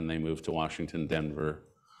other, and then they moved to Washington, Denver,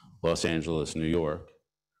 Los Angeles, New York.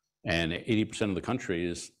 And 80% of the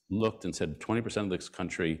country looked and said 20% of this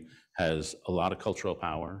country has a lot of cultural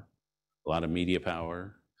power, a lot of media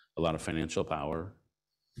power, a lot of financial power.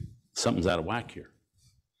 Something's out of whack here.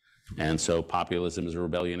 And so populism is a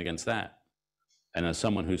rebellion against that. And as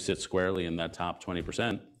someone who sits squarely in that top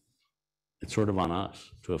 20%, it's sort of on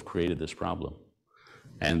us to have created this problem.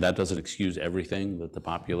 And that doesn't excuse everything that the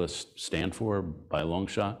populists stand for by a long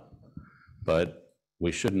shot, but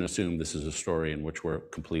we shouldn't assume this is a story in which we're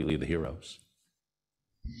completely the heroes.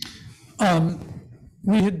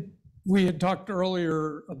 We had talked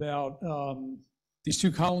earlier about these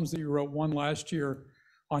two columns that you wrote, one last year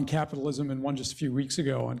on capitalism and one just a few weeks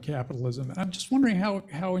ago on capitalism. And I'm just wondering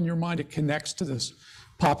how in your mind it connects to this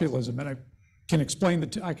populism. And I can explain the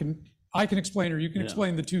two, I can explain, or you can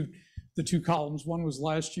explain the two columns. One was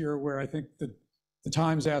last year where I think the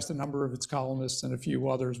Times asked a number of its columnists and a few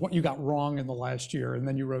others what you got wrong in the last year. And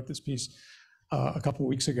then you wrote this piece a couple of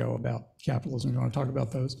weeks ago about capitalism. You want to talk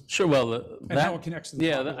about those? Sure. Well, and how it connects to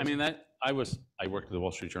the populism. I worked at the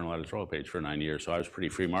Wall Street Journal editorial page for 9 years, so I was pretty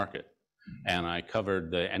free market. And I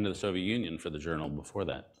covered the end of the Soviet Union for the Journal before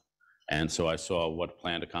that. And so I saw what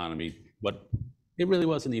planned economy, it really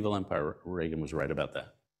was an evil empire. Reagan was right about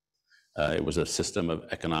that. It was a system of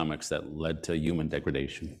economics that led to human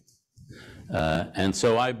degradation. And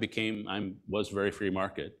so I was very free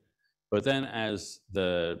market. But then as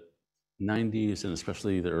the 90s and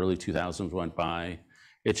especially the early 2000s went by,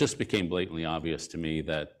 it just became blatantly obvious to me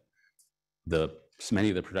that many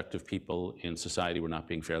of the productive people in society were not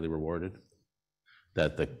being fairly rewarded,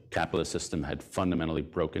 that the capitalist system had fundamentally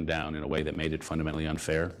broken down in a way that made it fundamentally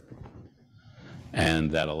unfair,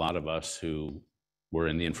 and that a lot of us who were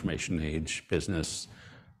in the information age business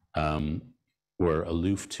were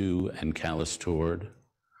aloof to and callous toward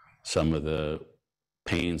some of the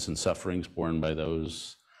pains and sufferings borne by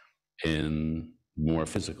those in more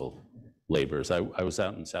physical labors. I was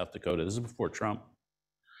out in South Dakota, this is before Trump,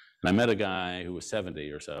 and I met a guy who was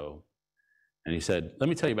 70 or so, and he said, "Let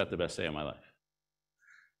me tell you about the best day of my life."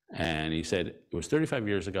 And he said, "It was 35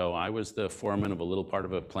 years ago, I was the foreman of a little part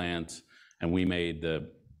of a plant, and we made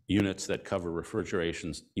the units that cover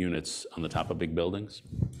refrigeration units on the top of big buildings.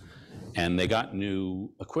 And they got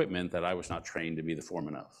new equipment that I was not trained to be the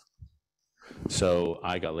foreman of. So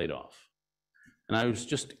I got laid off. And I was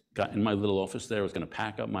got in my little office there, I was gonna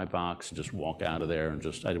pack up my box and just walk out of there and I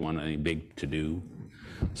didn't want any big to do.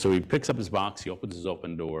 So he picks up his box, he opens his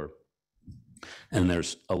open door, and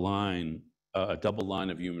there's a line, a double line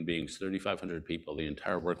of human beings, 3,500 people, the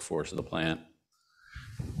entire workforce of the plant,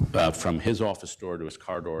 from his office door to his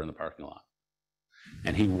car door in the parking lot.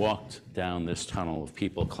 And he walked down this tunnel of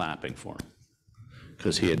people clapping for him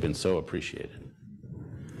because he had been so appreciated.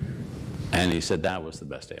 And he said, that was the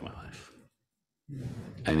best day of my life.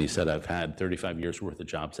 And he said, I've had 35 years worth of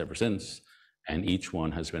jobs ever since, and each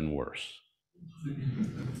one has been worse.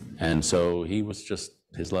 And so he was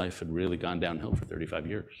his life had really gone downhill for 35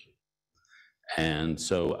 years. And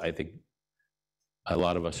so I think a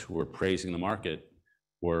lot of us who were praising the market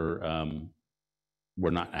were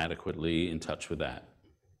not adequately in touch with that.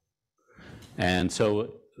 And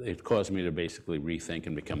so it caused me to basically rethink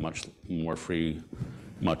and become much more free,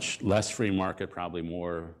 much less free market, probably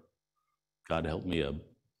more, God help me, a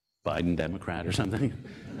Biden Democrat or something.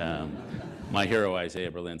 My hero,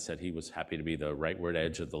 Isaiah Berlin, said he was happy to be the rightward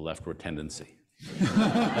edge of the leftward tendency.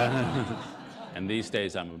 And these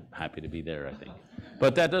days, I'm happy to be there, I think.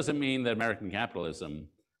 But that doesn't mean that American capitalism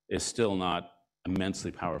is still not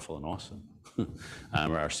immensely powerful and awesome.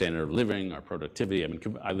 Our standard of living, our productivity. I mean,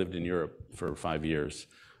 I lived in Europe for 5 years.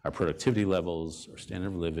 Our productivity levels, our standard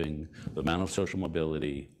of living, the amount of social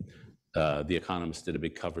mobility. The Economist did a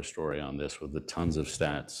big cover story on this with the tons of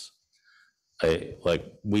stats. Like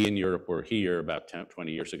we in Europe were here about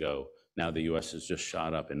 20 years ago. Now the US has just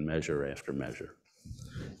shot up in measure after measure.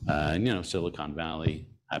 And Silicon Valley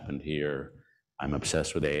happened here. I'm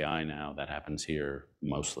obsessed with AI now. That happens here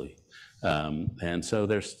mostly. And so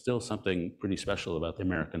there's still something pretty special about the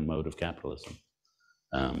American mode of capitalism.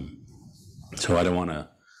 So I don't want to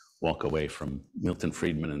walk away from Milton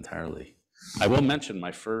Friedman entirely. I will mention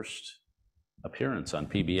my first appearance on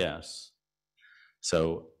PBS.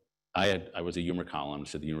 So I was a humor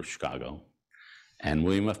columnist at the University of Chicago, and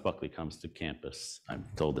William F. Buckley comes to campus.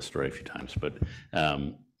 I've told this story a few times, but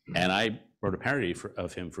and I wrote a parody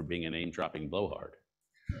of him for being a name-dropping blowhard.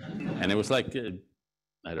 And it was like,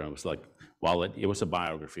 I don't know, it was like, it was a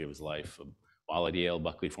biography of his life. While at Yale,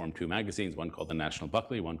 Buckley formed two magazines, one called the National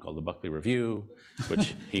Buckley, one called the Buckley Review,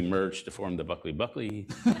 which he merged to form the Buckley.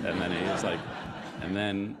 And then he was like, and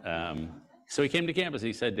then, so he came to campus,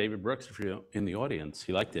 he said, David Brooks, if you're in the audience,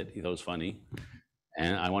 he liked it, he thought it was funny,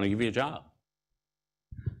 and I want to give you a job.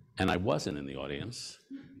 And I wasn't in the audience.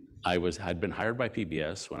 I'd been hired by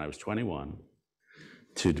PBS when I was 21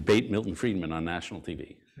 to debate Milton Friedman on national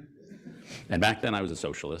TV. And back then I was a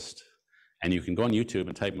socialist. And you can go on YouTube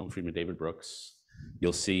and type Milton Friedman, David Brooks.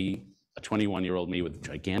 You'll see a 21-year-old me with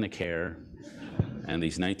gigantic hair and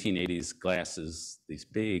these 1980s glasses, these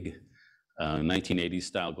big 1980s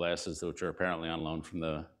style glasses, which are apparently on loan from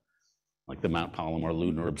the Mount Palomar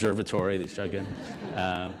Lunar Observatory, these gigantic.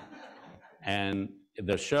 And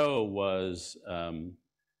the show was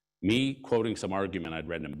me quoting some argument I'd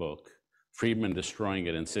read in a book, Friedman destroying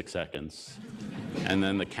it in 6 seconds, and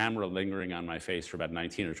then the camera lingering on my face for about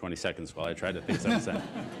 19 or 20 seconds while I tried to think something.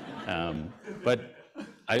 But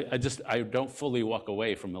I don't fully walk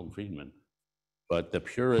away from Milton Friedman, but the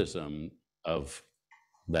purism of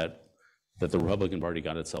that the Republican Party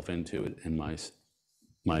got itself into, in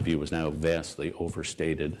my view, was now vastly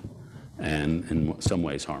overstated and in some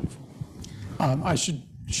ways harmful. I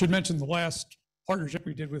should mention the last partnership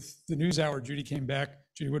we did with the NewsHour. Judy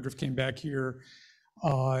Woodruff came back here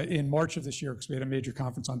in March of this year because we had a major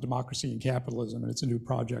conference on democracy and capitalism, and it's a new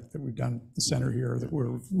project that we've done at the center here that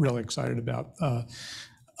we're really excited about.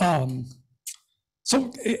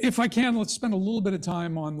 So if I can, let's spend a little bit of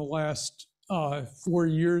time on the last 4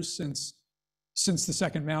 years since the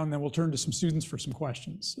second mound, and then we'll turn to some students for some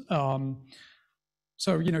questions.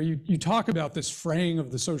 So, you talk about this fraying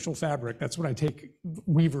of the social fabric. That's what I take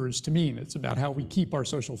Weavers to mean. It's about how we keep our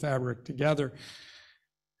social fabric together.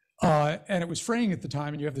 And it was fraying at the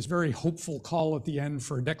time, and you have this very hopeful call at the end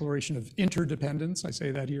for a declaration of interdependence. I say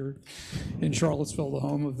that here in Charlottesville, the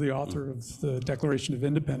home of the author of the Declaration of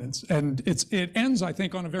Independence. And it ends, I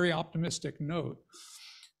think, on a very optimistic note.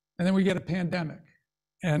 And then we get a pandemic,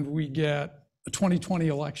 and we get a 2020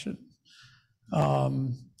 election,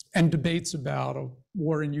 and debates about a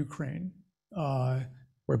war in Ukraine,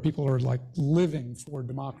 where people are like living for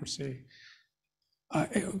democracy.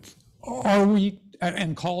 Are we,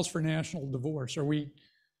 and calls for national divorce, are we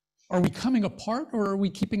coming apart, or are we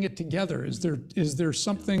keeping it together? Is there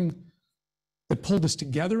something that pulled us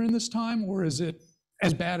together in this time, or is it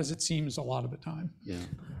as bad as it seems a lot of the time? Yeah,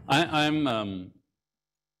 I'm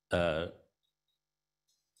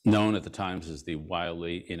known at the Times as the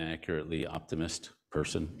wildly inaccurately optimist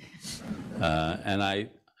person, and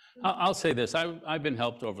I'll say this, I've been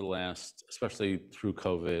helped over the last, especially through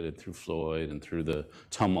COVID and through Floyd and through the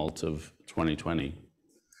tumult of 2020,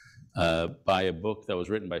 by a book that was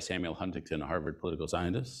written by Samuel Huntington, a Harvard political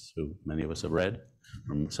scientist, who many of us have read,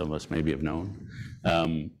 or some of us maybe have known.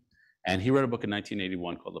 And he wrote a book in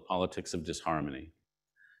 1981 called The Politics of Disharmony.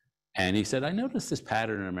 And he said, I noticed this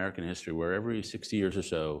pattern in American history where every 60 years or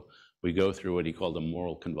so, we go through what he called a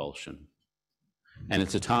moral convulsion. And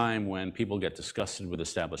it's a time when people get disgusted with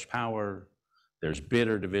established power, there's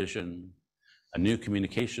bitter division, a new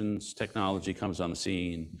communications technology comes on the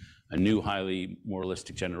scene, a new highly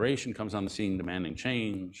moralistic generation comes on the scene demanding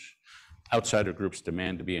change, outsider groups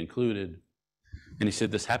demand to be included. And he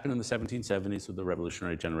said this happened in the 1770s with the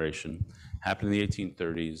revolutionary generation, happened in the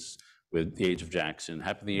 1830s with the age of Jackson,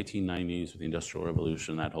 happened in the 1890s with the Industrial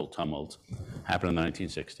Revolution, that whole tumult, happened in the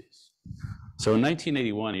 1960s. So in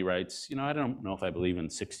 1981, he writes, I don't know if I believe in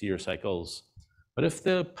 60-year cycles, but if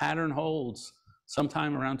the pattern holds,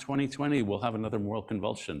 sometime around 2020, we'll have another moral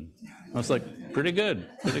convulsion. I was like, pretty good,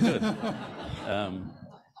 pretty good.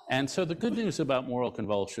 And so the good news about moral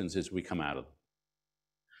convulsions is we come out of them.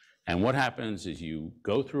 And what happens is you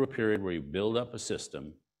go through a period where you build up a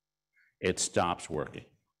system, it stops working,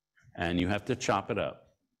 and you have to chop it up.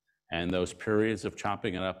 And those periods of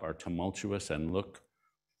chopping it up are tumultuous and look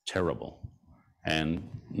terrible. And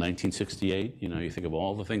 1968, you think of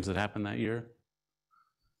all the things that happened that year.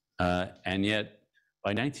 And yet, by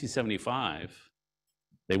 1975,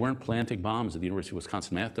 they weren't planting bombs at the University of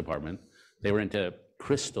Wisconsin Math Department. They were into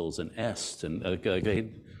crystals and ests, and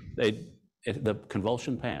the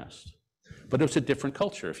convulsion passed. But it was a different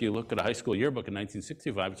culture. If you look at a high school yearbook in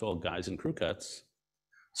 1965, it's all guys in crew cuts.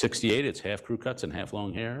 68, it's half crew cuts and half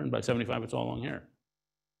long hair. And by 75, it's all long hair.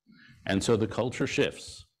 And so the culture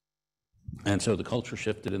shifts. And so the culture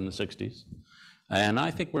shifted in the 60s. And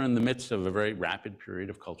I think we're in the midst of a very rapid period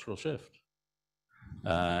of cultural shift.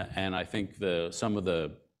 And I think some of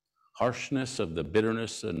the harshness of the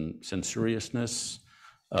bitterness and censoriousness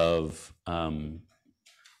of,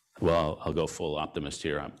 well, I'll go full optimist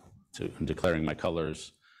here. I'm declaring my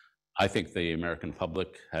colors. I think the American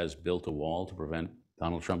public has built a wall to prevent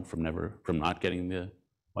Donald Trump from not getting the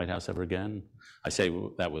White House ever again. I say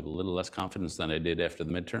that with a little less confidence than I did after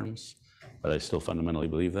the midterms, but I still fundamentally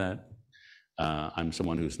believe that. I'm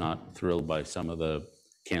someone who's not thrilled by some of the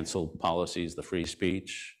canceled policies, the free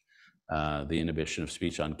speech, the inhibition of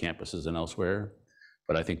speech on campuses and elsewhere.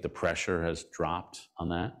 But I think the pressure has dropped on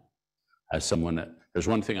that. As someone, there's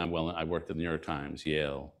one thing I worked at the New York Times,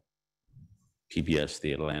 Yale, PBS,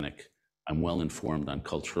 The Atlantic. I'm well informed on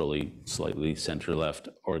culturally slightly center-left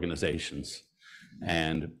organizations.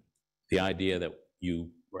 And the idea that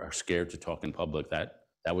you are scared to talk in public, that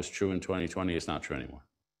was true in 2020, it's not true anymore.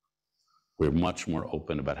 We're much more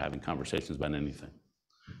open about having conversations about anything.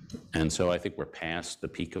 And so I think we're past the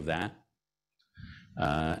peak of that.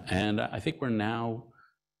 And I think we're now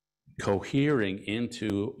cohering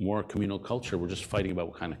into more communal culture. We're just fighting about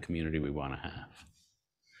what kind of community we want to have.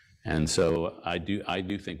 And so I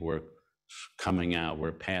do think we're coming out,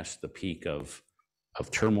 we're past the peak of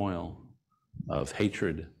turmoil, of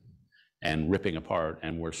hatred, and ripping apart,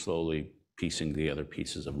 and we're slowly piecing together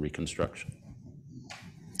pieces of reconstruction.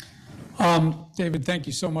 David, thank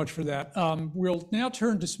you so much for that. We'll now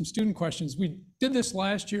turn to some student questions. We did this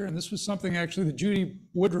last year, and this was something actually that Judy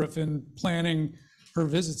Woodruff, in planning her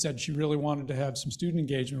visit, said she really wanted to have some student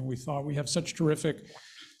engagement. We thought we have such terrific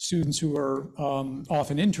students who are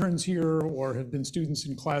often interns here or have been students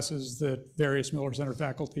in classes that various Miller Center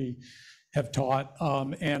faculty have taught,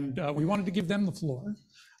 and we wanted to give them the floor.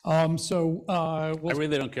 I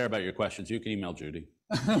really don't care about your questions. You can email Judy.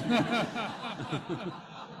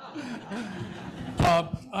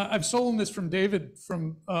 I've stolen this from David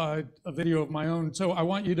from a video of my own. So I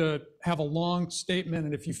want you to have a long statement,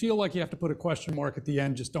 and if you feel like you have to put a question mark at the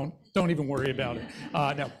end, just don't even worry about it.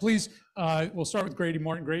 Now, please, we'll start with Grady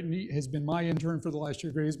Martin. Grady has been my intern for the last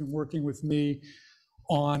year. Grady's been working with me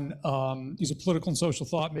on, he's a political and social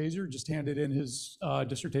thought major, just handed in his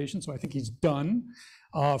dissertation, so I think he's done.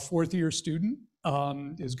 Fourth year student,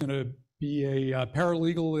 is going to be a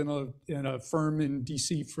paralegal in a firm in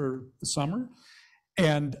DC for the summer.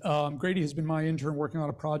 And Grady has been my intern working on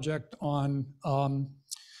a project on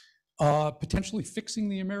potentially fixing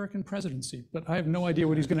the American presidency, but I have no idea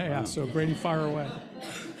what he's going to ask. So Grady, fire away.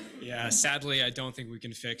 Yeah, sadly, I don't think we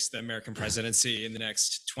can fix the American presidency in the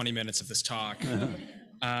next 20 minutes of this talk.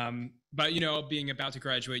 But, you know, being about to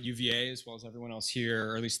graduate UVA, as well as everyone else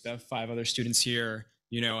here, or at least the 5 other students here,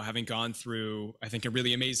 you know, having gone through, I think, a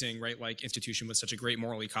really amazing, right, like institution with such a great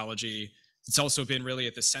moral ecology. It's also been really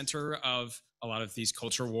at the center of a lot of these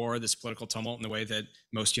culture war, this political tumult in the way that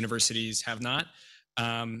most universities have not.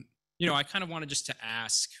 You know, I kind of wanted just to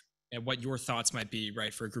ask what your thoughts might be,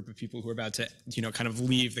 right, for a group of people who are about to, you know, kind of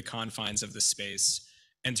leave the confines of this space,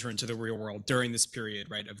 enter into the real world during this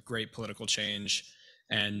period, right, of great political change.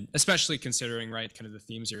 And especially considering, right, kind of the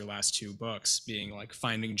themes of your last 2 books being like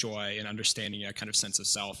finding joy and understanding a kind of sense of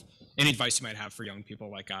self. Any advice you might have for young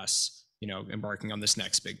people like us, you know, embarking on this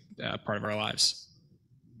next big part of our lives?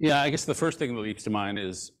 Yeah, I guess the first thing that leaps to mind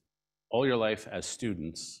is all your life as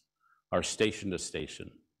students are station to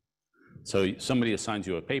station. So somebody assigns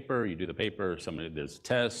you a paper, you do the paper, there's a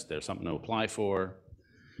test, there's something to apply for.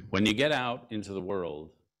 When you get out into the world,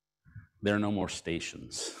 there are no more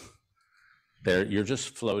stations. You're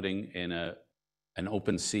just floating in an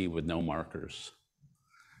open sea with no markers,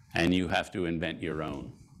 and you have to invent your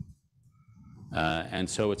own. And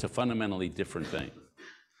so it's a fundamentally different thing.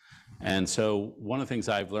 And so one of the things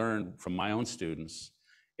I've learned from my own students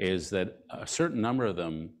is that a certain number of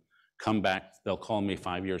them come back, they'll call me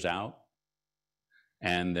 5 years out,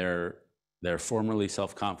 and their formerly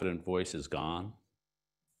self-confident voice is gone.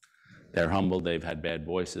 They're humbled, they've had bad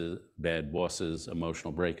bosses,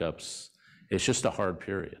 emotional breakups. It's just a hard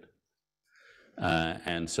period.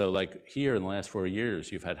 And so like here in the last 4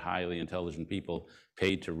 years, you've had highly intelligent people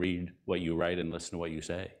paid to read what you write and listen to what you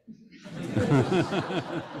say.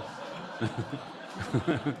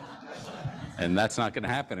 And that's not going to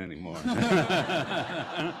happen anymore.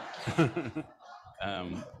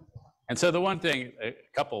 And so the one thing, a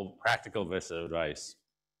couple practical bits of advice.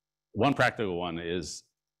 One practical one is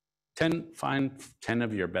find 10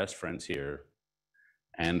 of your best friends here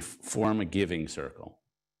and form a giving circle.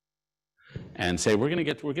 And say, we're going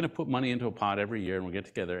to put money into a pot every year, and we'll get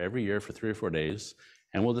together every year for 3 or 4 days,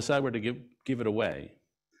 and we'll decide where to give it away.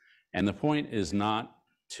 And the point is not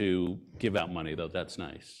to give out money, though that's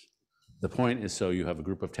nice. The point is so you have a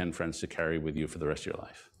group of 10 friends to carry with you for the rest of your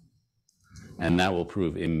life. And that will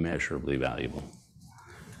prove immeasurably valuable.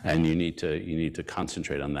 And you need to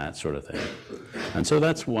concentrate on that sort of thing. And so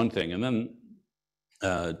that's one thing. And then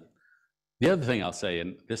the other thing I'll say,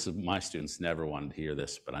 and this is, my students never wanted to hear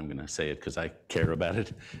this, but I'm going to say it because I care about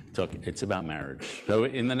it. It's about marriage. So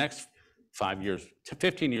in the next 5 years to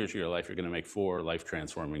 15 years of your life, you're going to make 4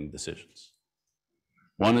 life-transforming decisions.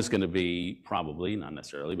 One is going to be probably, not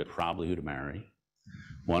necessarily, but probably who to marry.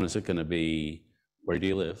 One is going to be, where do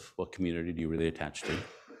you live? What community do you really attach to?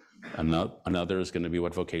 Another is going to be,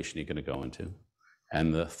 what vocation you're going to go into.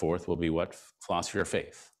 And the fourth will be, what philosophy or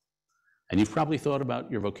faith. And you've probably thought about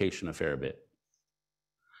your vocation a fair bit.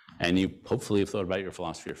 And you hopefully have thought about your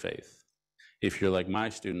philosophy or faith. If you're like my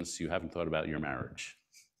students, you haven't thought about your marriage.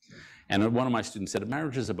 And one of my students said,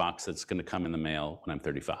 marriage is a box that's going to come in the mail when I'm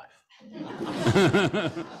 35.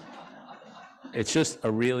 It's just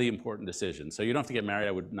a really important decision. So you don't have to get married.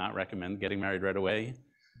 I would not recommend getting married right away.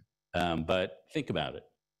 But think about it.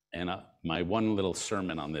 And my one little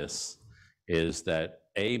sermon on this is that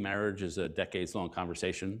marriage is a decades-long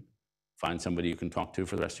conversation. Find somebody you can talk to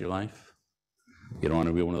for the rest of your life. You don't want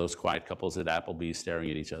to be one of those quiet couples at Applebee's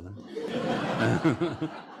staring at each other.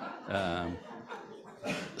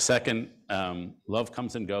 Second, love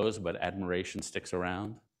comes and goes, but admiration sticks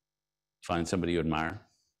around. Find somebody you admire.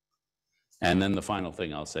 And then the final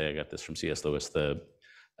thing I'll say, I got this from C.S. Lewis, there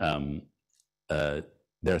are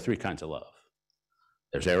 3 kinds of love.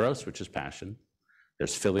 There's eros, which is passion.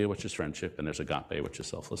 There's philia, which is friendship. And there's agape, which is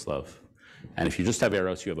selfless love. And if you just have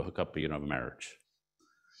eros, you have a hookup, but you don't have a marriage.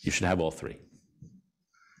 You should have all 3.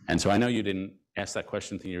 And so I know you didn't ask that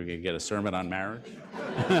question thinking you were going to get a sermon on marriage.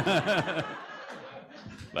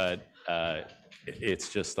 But it's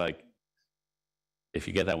just like, if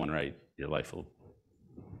you get that one right, your life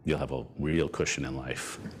you'll have a real cushion in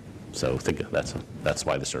life. So that's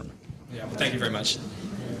why the sermon. Yeah, well, thank you very much.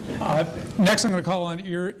 Next, I'm going to call on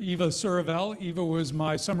Eva Suravel. Eva was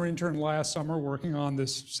my summer intern last summer working on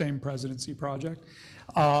this same presidency project.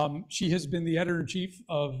 She has been the editor-in-chief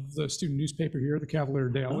of the student newspaper here, the Cavalier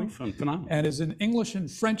Daily, phenomenal. and is an English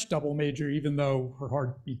and French double major, even though her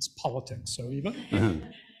heart beats politics. So, Eva?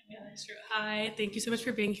 Yeah, that's true. Hi, thank you so much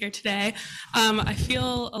for being here today. I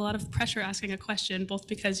feel a lot of pressure asking a question, both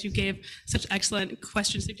because you gave such excellent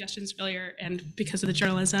question suggestions earlier and because of the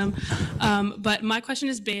journalism. But my question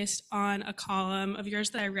is based on a column of yours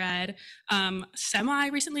that I read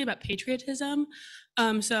semi-recently about patriotism.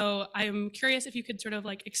 So I'm curious if you could sort of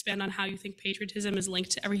like expand on how you think patriotism is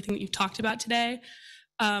linked to everything that you've talked about today.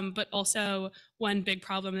 But also one big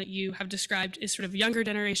problem that you have described is sort of younger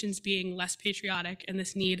generations being less patriotic and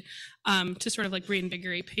this need to sort of like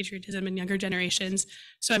reinvigorate patriotism in younger generations.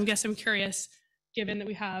 So I'm curious, given that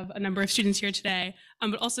we have a number of students here today,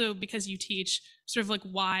 but also because you teach, sort of like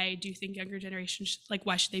why do you think younger generations, like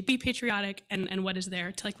why should they be patriotic and what is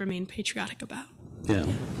there to like remain patriotic about?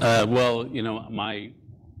 Yeah, well, you know, my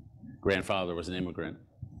grandfather was an immigrant.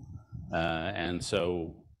 And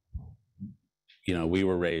so, you know, we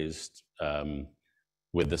were raised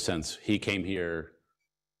with the sense he came here,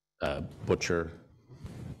 butcher,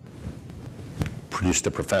 produced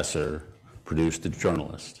a professor, produced a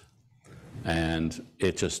journalist. And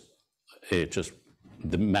it just,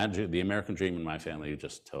 the American dream in my family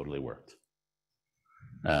just totally worked.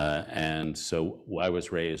 And so I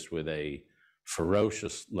was raised with a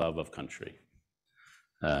ferocious love of country.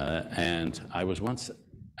 And I was once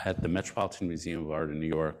at the Metropolitan Museum of Art in New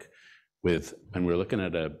York and we were looking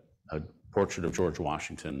at a portrait of George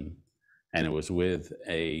Washington, and it was with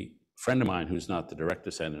a friend of mine who's not the direct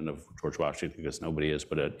descendant of George Washington, because nobody is,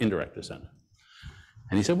 but an indirect descendant.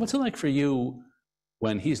 And he said, what's it like for you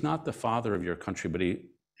when he's not the father of your country, but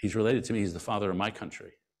he's related to me, he's the father of my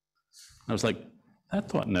country? And I was like, that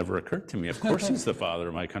thought never occurred to me. Of course he's the father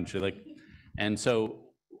of my country. And so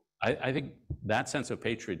I think that sense of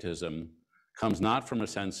patriotism comes not from a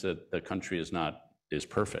sense that the country is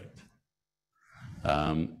perfect.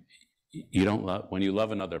 You don't love, when you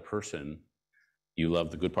love another person, you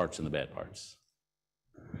love the good parts and the bad parts.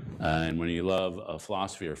 And when you love a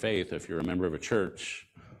philosophy or faith, if you're a member of a church,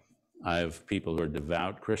 I have people who are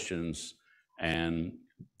devout Christians, and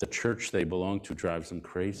the church they belong to drives them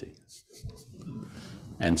crazy.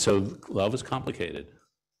 And so love is complicated.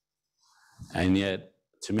 And yet,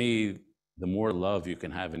 to me, the more love you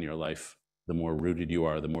can have in your life, the more rooted you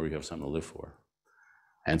are, the more you have something to live for.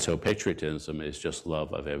 And so patriotism is just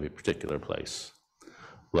love of every particular place.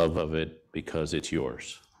 Love of it because it's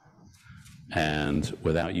yours. And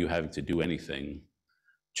without you having to do anything,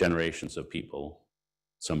 generations of people,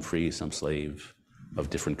 some free, some slave, of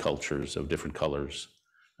different cultures, of different colors,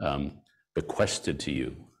 bequested to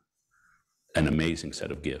you an amazing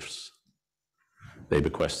set of gifts. They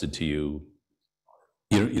bequested to you,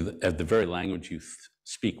 the very language you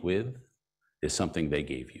speak with is something they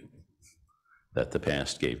gave you, that the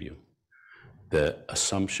past gave you. The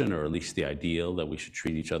assumption, or at least the ideal, that we should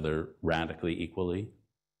treat each other radically equally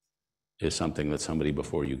is something that somebody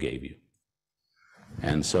before you gave you.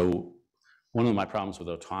 And so one of my problems with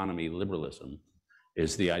autonomy liberalism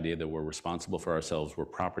is the idea that we're responsible for ourselves, we're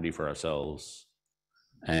property for ourselves,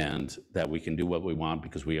 and that we can do what we want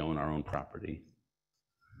because we own our own property.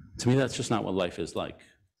 To me, that's just not what life is like.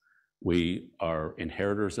 We are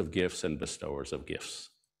inheritors of gifts and bestowers of gifts.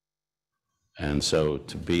 And so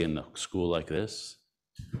to be in a school like this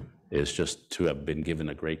is just to have been given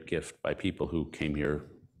a great gift by people who came here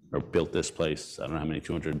or built this place, I don't know how many,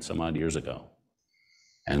 200 and some odd years ago.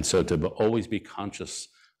 And so to always be conscious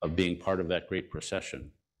of being part of that great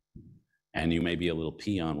procession. And you may be a little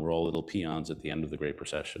peon, we're all little peons at the end of the great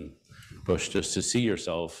procession. But just to see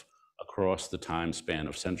yourself across the time span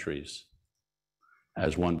of centuries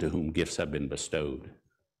as one to whom gifts have been bestowed.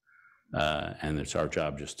 And it's our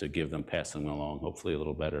job just to give them, pass them along, hopefully a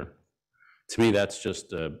little better. To me, that's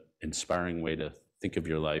just an inspiring way to think of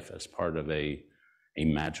your life as part of a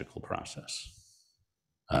magical process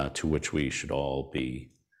to which we should all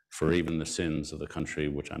be, for even the sins of the country,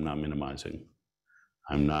 which I'm not minimizing.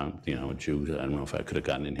 I'm not, a Jew. I don't know if I could have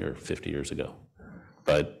gotten in here 50 years ago,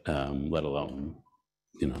 but let alone,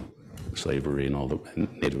 slavery and all the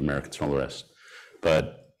Native Americans and all the rest.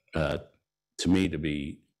 But to me, to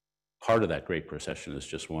be part of that great procession is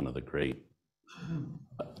just one of the great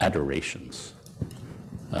adorations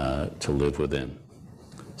to live within.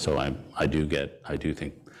 So I do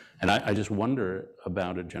think, and I just wonder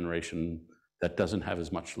about a generation that doesn't have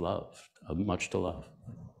as much love, much to love.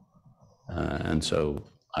 And so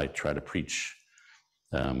I try to preach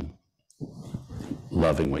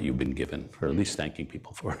loving what you've been given, or at least thanking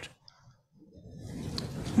people for it.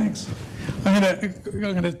 Thanks. I'm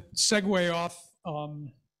gonna segue off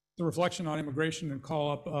the reflection on immigration and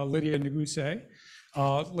call up Lydia Neguse.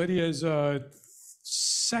 Lydia is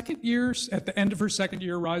second year, at the end of her second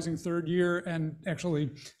year, rising third year, and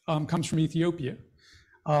actually comes from Ethiopia.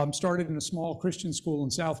 Started in a small Christian school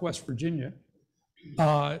in Southwest Virginia.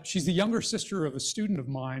 She's the younger sister of a student of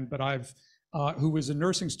mine, but who was a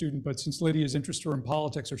nursing student, but since Lydia's interested her in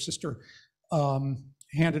politics, her sister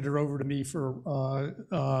handed her over to me for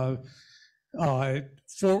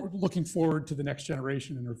looking forward to the next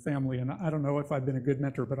generation in her family. And I don't know if I've been a good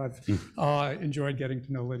mentor, but I've enjoyed getting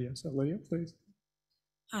to know Lydia. So Lydia, please.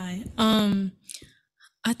 Hi.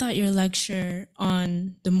 I thought your lecture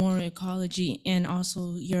on the moral ecology and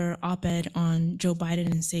also your op-ed on Joe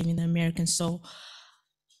Biden and saving the American soul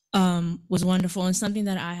was wonderful, and something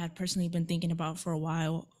that I had personally been thinking about for a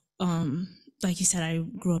while. Like you said, I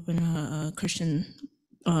grew up in a Christian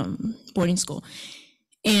boarding school,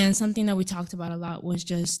 and something that we talked about a lot was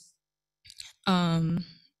just the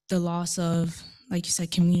loss of, like you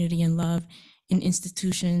said, community and love in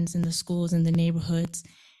institutions, in the schools, in the neighborhoods.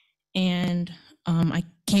 And I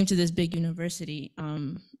came to this big university.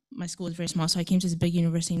 My school is very small, so I came to this big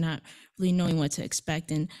university not really knowing what to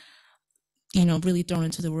expect, and really thrown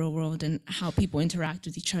into the real world and how people interact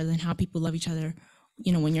with each other and how people love each other,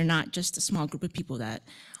 when you're not just a small group of people that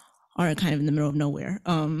are kind of in the middle of nowhere.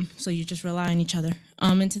 So you just rely on each other.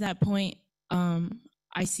 And to that point,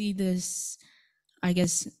 I see this, I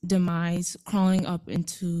guess, demise crawling up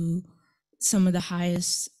into some of the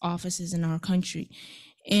highest offices in our country.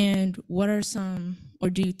 And what are some,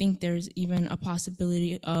 or do you think there's even a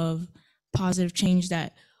possibility of positive change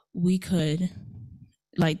that we could,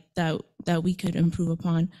 that we could improve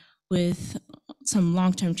upon with some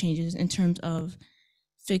long-term changes in terms of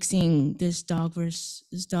fixing this dog versus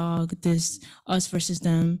this dog, this us versus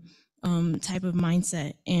them type of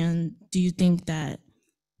mindset? And do you think that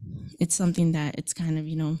it's something that it's kind of,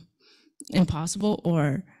 impossible,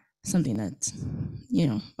 or something that's,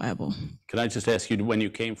 viable? Can I just ask you, when you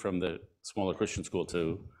came from the smaller Christian school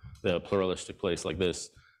to the pluralistic place like this,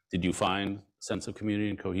 did you find a sense of community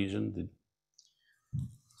and cohesion?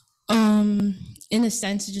 In a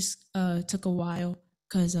sense, it just took a while,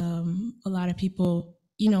 because a lot of people,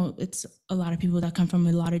 it's a lot of people that come from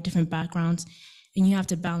a lot of different backgrounds, and you have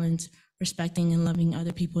to balance respecting and loving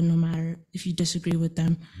other people no matter if you disagree with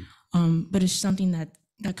them. But it's something that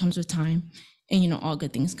that comes with time, and you know, all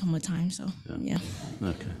good things come with time. So yeah.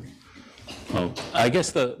 Okay. Well, I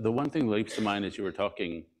guess the one thing that leaps to mind as you were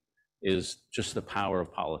talking is just the power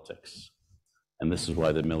of politics. And this is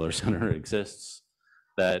why the Miller Center exists,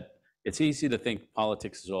 that it's easy to think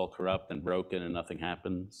politics is all corrupt and broken and nothing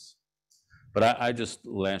happens. But I just,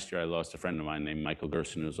 last year I lost a friend of mine named Michael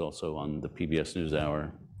Gerson, who's also on the PBS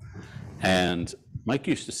NewsHour. And Mike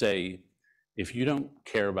used to say, if you don't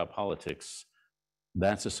care about politics,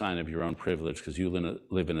 that's a sign of your own privilege, because you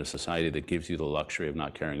live in a society that gives you the luxury of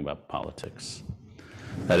not caring about politics.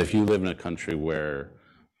 That if you live in a country where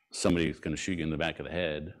somebody's going to shoot you in the back of the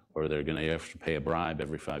head, or they're going to have to pay a bribe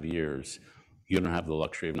every 5 years, you don't have the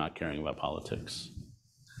luxury of not caring about politics.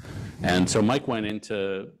 And so Mike went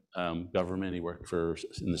into government. He worked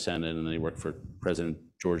in the Senate, and then he worked for President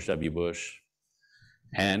George W. Bush.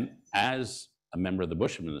 And as a member of the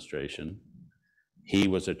Bush administration, he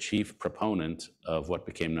was a chief proponent of what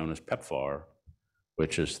became known as PEPFAR,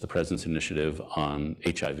 which is the President's Initiative on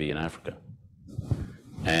HIV in Africa.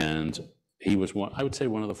 And he was I would say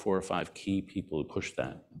one of the 4 or 5 key people who pushed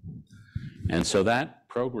that. And so that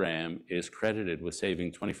program is credited with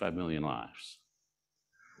saving 25 million lives.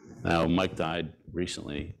 Now, Mike died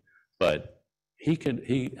recently, but he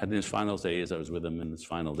in his final days, I was with him in his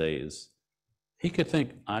final days, he could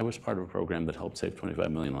think, I was part of a program that helped save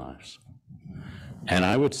 25 million lives. And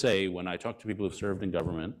I would say, when I talk to people who've served in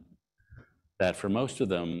government, that for most of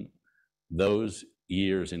them, those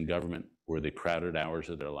years in government were the crowded hours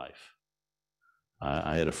of their life.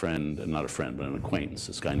 I had a friend, not a friend, but an acquaintance,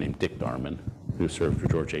 this guy named Dick Darman, who served for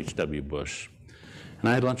George H.W. Bush. And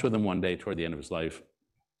I had lunch with him one day toward the end of his life.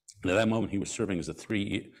 And at that moment, he was serving as the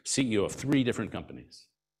CEO of 3 different companies.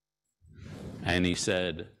 And he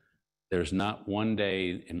said, there's not one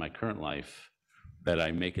day in my current life that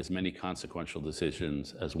I make as many consequential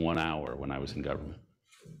decisions as 1 hour when I was in government.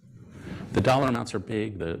 The dollar amounts are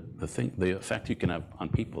big. The effect you can have on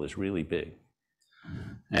people is really big.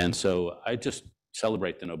 And so I just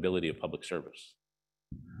celebrate the nobility of public service.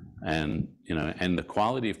 And, you know, and the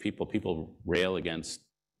quality of people rail against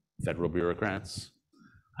federal bureaucrats.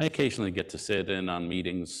 I occasionally get to sit in on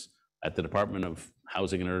meetings at the Department of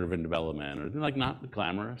Housing and Urban Development, or like not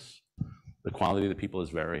glamorous. The quality of the people is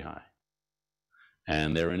very high.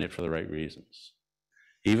 And they're in it for the right reasons.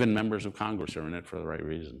 Even members of Congress are in it for the right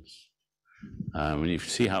reasons. When you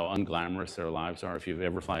see how unglamorous their lives are, if you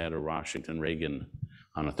ever fly out of Washington, Reagan,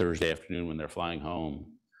 on a Thursday afternoon when they're flying home,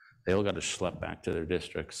 they all got to schlep back to their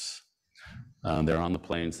districts. They're on the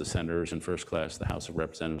planes, the senators in first class, the House of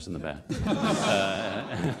Representatives in the back.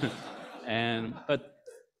 But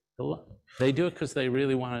they do it because they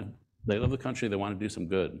really they love the country, they want to do some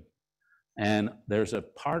good. And there's a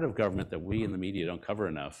part of government that we in the media don't cover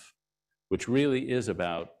enough, which really is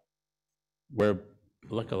about where,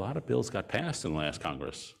 look, a lot of bills got passed in the last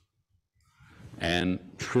Congress, and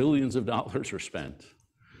trillions of dollars were spent.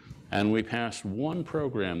 And we passed one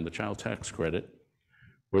program, the child tax credit,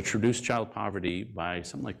 which reduced child poverty by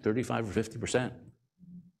something like 35 or 50%.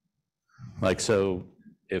 Like, so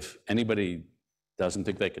if anybody doesn't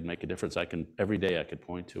think they could make a difference, every day I could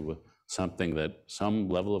point to something that some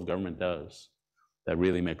level of government does that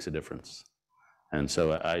really makes a difference. And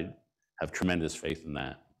so I have tremendous faith in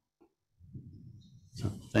that. So,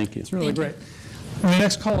 thank you. It's really great. My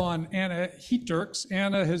next call on Anna Heat-Dirks.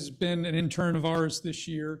 Anna has been an intern of ours this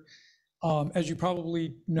year. As you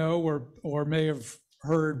probably know or may have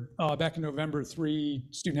heard, back in November, 3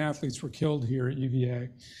 student athletes were killed here at UVA.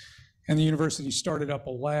 And the university started up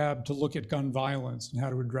a lab to look at gun violence and how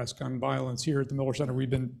to address gun violence. Here at the Miller Center, we've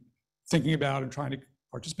been thinking about and trying to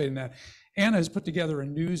participate in that. Anna has put together a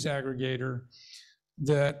news aggregator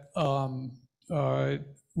that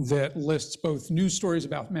that lists both news stories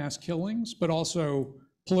about mass killings, but also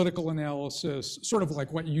political analysis, sort of like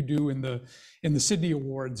what you do in the Sydney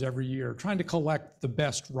Awards every year, trying to collect the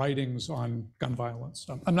best writings on gun violence.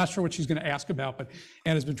 I'm not sure what she's going to ask about, but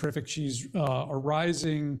Anna's been terrific. She's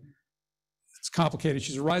it's complicated.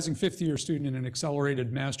 She's a rising 5th-year student in an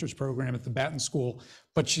accelerated master's program at the Batten School,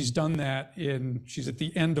 but she's done that she's at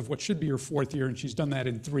the end of what should be her 4th year, and she's done that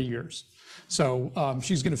in 3 years. So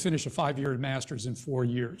she's going to finish a 5-year master's in 4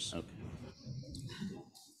 years. Okay.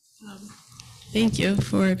 Thank you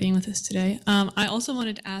for being with us today. I also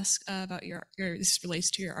wanted to ask about this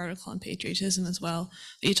relates to your article on patriotism as well.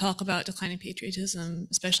 You talk about declining patriotism,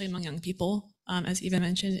 especially among young people, as Eva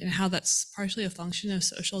mentioned, and how that's partially a function of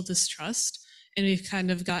social distrust. And we've kind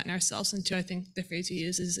of gotten ourselves into, I think the phrase you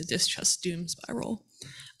use is a distrust doom spiral.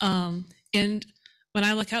 And when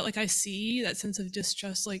I look out, like I see that sense of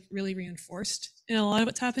distrust like really reinforced in a lot of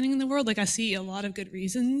what's happening in the world. Like I see a lot of good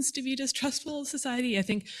reasons to be distrustful of society. I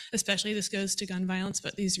think especially this goes to gun violence,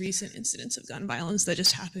 but these recent incidents of gun violence that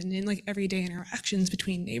just happen in like everyday interactions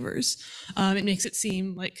between neighbors, it makes it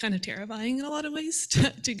seem like kind of terrifying in a lot of ways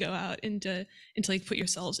to go out and to like put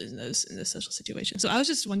yourselves in those social situations. So I was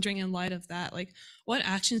just wondering, in light of that, like what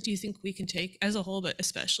actions do you think we can take as a whole, but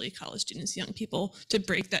especially college students, young people, to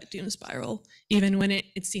break that doom spiral, even when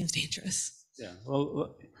it seems dangerous? Yeah,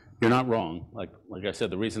 well, you're not wrong. Like I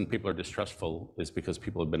said, the reason people are distrustful is because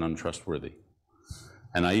people have been untrustworthy.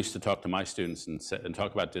 And I used to talk to my students and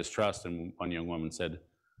talk about distrust, and one young woman said,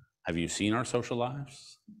 have you seen our social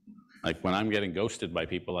lives? Like when I'm getting ghosted by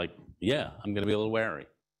people, like, yeah, I'm gonna be a little wary.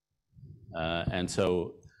 And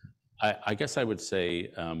so I guess I would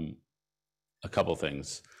say a couple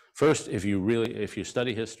things. First, if you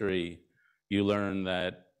study history, you learn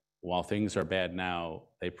that while things are bad now,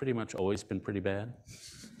 they've pretty much always been pretty bad.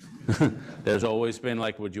 There's always been,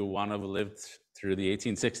 like, would you want to have lived through the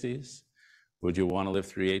 1860s? Would you want to live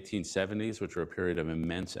through the 1870s, which were a period of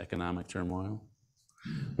immense economic turmoil?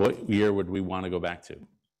 What year would we want to go back to?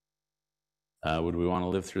 Would we want to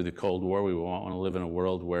live through the Cold War? We want to live in a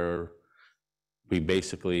world where we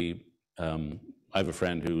basically, I have a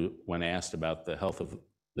friend who, when asked about the health of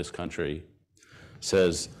this country,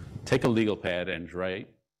 says, take a legal pad and write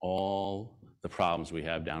all the problems we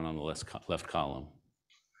have down on the left column.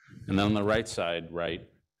 And then on the right side, write,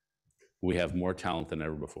 we have more talent than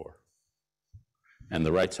ever before. And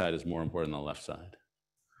the right side is more important than the left side.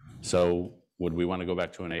 So would we want to go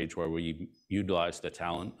back to an age where we utilized the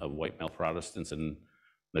talent of white male Protestants and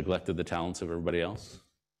neglected the talents of everybody else?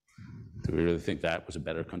 Do we really think that was a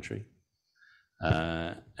better country?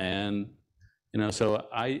 And, you know, so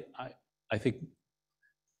I think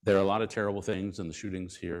there are a lot of terrible things, and the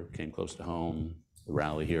shootings here came close to home. The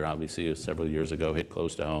rally here, obviously, several years ago, hit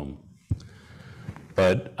close to home.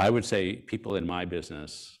 But I would say people in my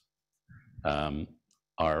business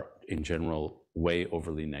are, in general, way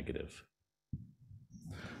overly negative.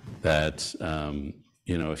 That,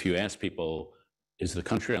 you know, if you ask people, is the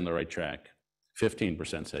country on the right track?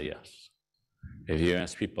 15% say yes. If you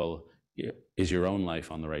ask people, is your own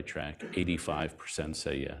life on the right track? 85%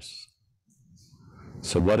 say yes.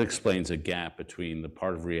 So what explains a gap between the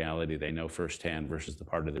part of reality they know firsthand versus the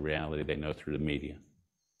part of the reality they know through the media?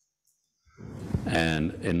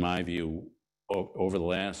 And in my view, over the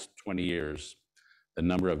last 20 years, the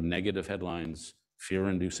number of negative headlines,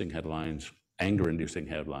 fear-inducing headlines, anger-inducing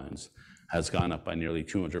headlines has gone up by nearly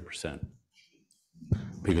 200%,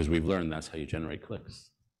 because we've learned that's how you generate clicks.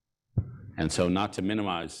 And so, not to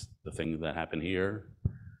minimize the things that happen here,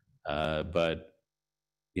 but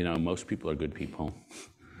you know, most people are good people.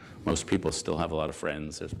 Most people still have a lot of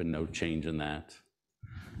friends. There's been no change in that.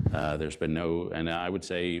 There's been no, and I would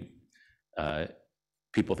say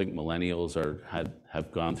people think millennials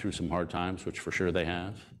have gone through some hard times, which for sure they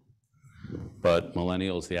have. But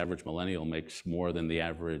millennials, the average millennial makes more than the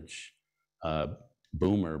average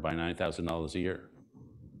boomer by $9,000 a year.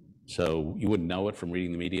 So you wouldn't know it from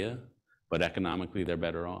reading the media, but economically they're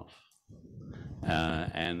better off.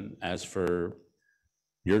 And as for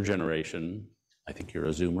your generation, I think you're a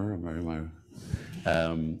Zoomer.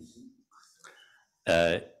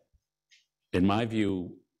 In my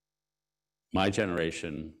view, my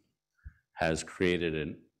generation has created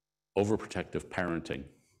an overprotective parenting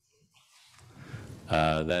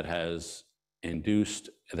that has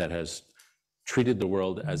treated the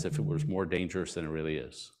world as if it was more dangerous than it really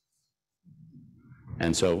is.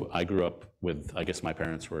 And so I grew up with, I guess my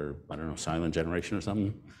parents were, I don't know, silent generation or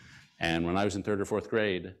something. And when I was in 3rd or 4th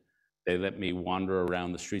grade, they let me wander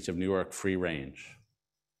around the streets of New York free range.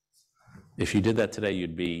 If you did that today,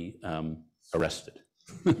 you'd be arrested.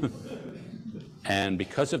 And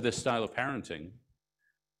because of this style of parenting,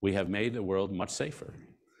 we have made the world much safer.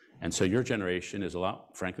 And so your generation is a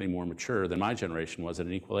lot, frankly, more mature than my generation was at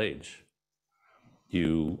an equal age.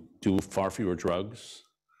 You do far fewer drugs.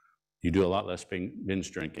 You do a lot less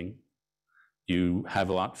binge drinking. You have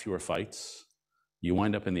a lot fewer fights. You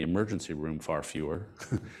wind up in the emergency room far fewer.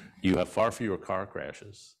 You have far fewer car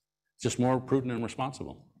crashes. Just more prudent and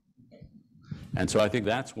responsible. And so I think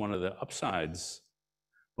that's one of the upsides.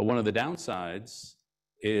 But one of the downsides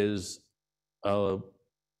is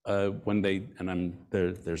when they, and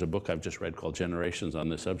there's a book I've just read called Generations on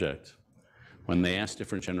this subject. When they ask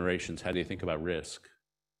different generations, how do you think about risk?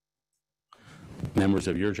 Members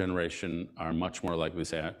of your generation are much more likely to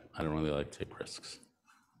say, I don't really like to take risks.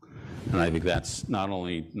 And I think that's not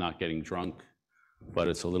only not getting drunk, but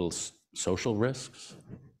it's a little social risks.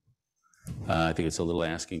 I think it's a little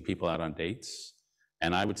asking people out on dates.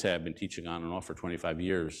 And I would say I've been teaching on and off for 25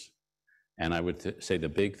 years. And I would say the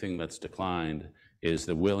big thing that's declined is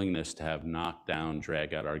the willingness to have knockdown,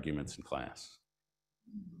 drag-out arguments in class.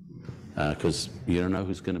 Because you don't know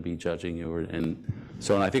who's going to be judging you. And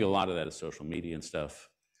I think a lot of that is social media and stuff.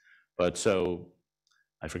 But so,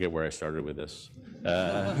 I forget where I started with this.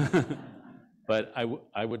 But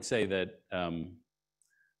I would say that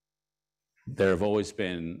there have always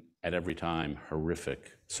been, at every time,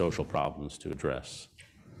 horrific social problems to address.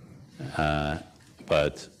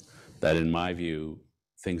 But that, in my view,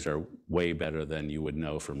 things are way better than you would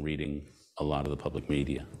know from reading a lot of the public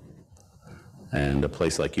media. And a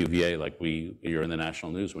place like UVA, you're in the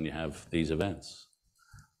national news when you have these events.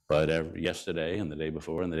 But yesterday and the day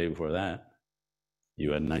before and the day before that,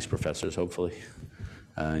 you had nice professors, hopefully.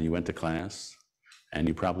 You went to class, and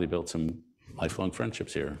you probably built some lifelong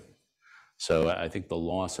friendships here. So I think the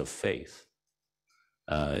loss of faith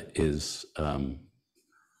is, I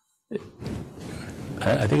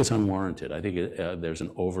think it's unwarranted. I think there's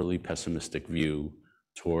an overly pessimistic view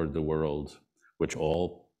toward the world, which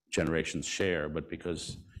all generations share, but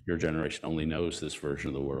because your generation only knows this version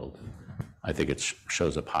of the world, I think it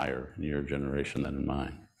shows up higher in your generation than in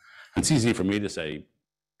mine. It's easy for me to say,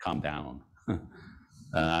 calm down.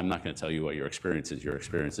 I'm not going to tell you what your experience is. Your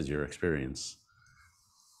experience is your experience.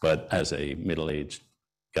 But as a middle-aged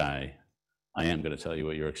guy, I am going to tell you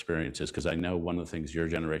what your experience is, because I know one of the things your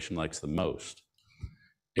generation likes the most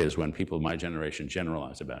is when people of my generation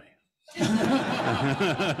generalize about you.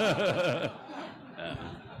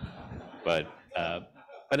 But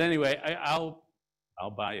anyway, I'll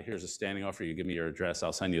buy you. Here's a standing offer. You give me your address.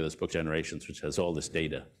 I'll send you this book, Generations, which has all this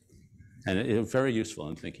data. And it's very useful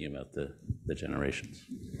in thinking about the generations.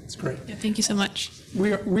 That's great. Yeah, thank you so much.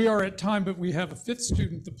 We are at time, but we have a fifth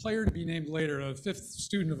student, the player to be named later. A fifth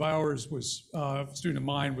student of ours student of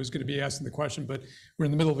mine was going to be asking the question, but we're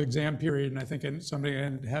in the middle of exam period, and I think something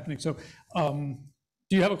ended happening. So do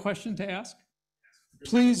you have a question to ask?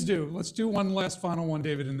 Please do. Let's do one last final one,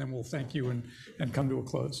 David, and then we'll thank you and come to a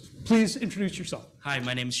close. Please introduce yourself. Hi,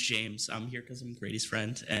 my name's James. I'm here because I'm Grady's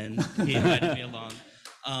friend, and he invited me along.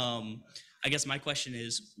 I guess my question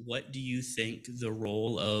is, what do you think the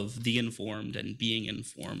role of the informed and being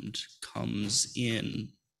informed comes in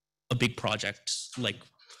a big project like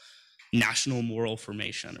national moral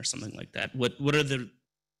formation or something like that? What are the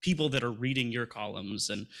people that are reading your columns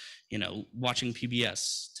and watching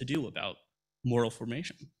PBS to do about moral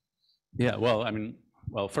formation? Yeah,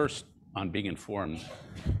 well, first on being informed,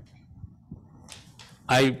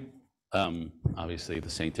 I obviously the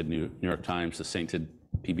sainted New York Times, the sainted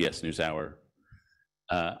PBS NewsHour.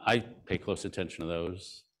 I pay close attention to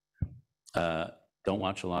those. Don't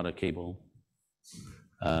watch a lot of cable.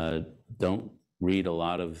 Don't read a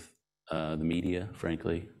lot of the media,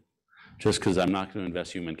 frankly, just because I'm not going to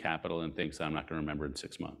invest human capital in things that I'm not going to remember in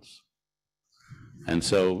 6 months. And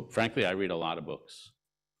so, frankly, I read a lot of books.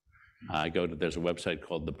 There's a website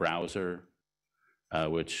called The Browser,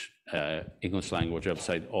 which English language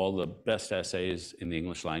website. All the best essays in the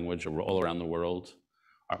English language all around the world.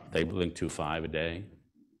 They link to 5 a day.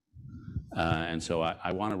 And so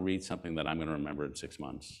I want to read something that I'm going to remember in 6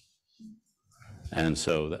 months. And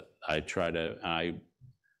so I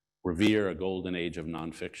revere a golden age of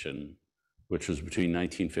nonfiction, which was between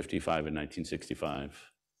 1955 and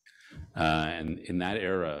 1965. And in that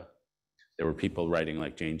era, there were people writing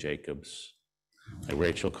like Jane Jacobs, like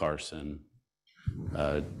Rachel Carson.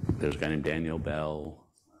 There's a guy named Daniel Bell.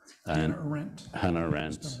 And Hannah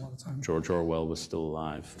Arendt. George Orwell was still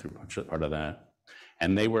alive through part of that.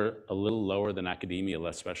 And they were a little lower than academia,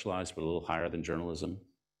 less specialized, but a little higher than journalism.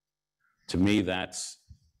 To me, that's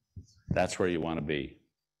where you want to be,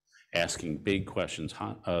 asking big questions.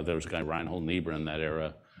 There was a guy, Reinhold Niebuhr, in that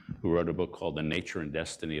era, who wrote a book called The Nature and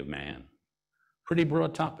Destiny of Man. Pretty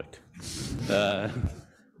broad topic.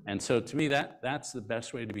 And so to me, that's the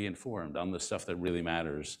best way to be informed on the stuff that really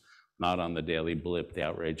matters, not on the daily blip, the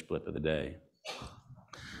outrage blip of the day.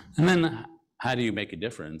 And then how do you make a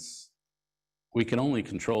difference? We can only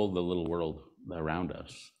control the little world around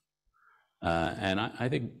us. And I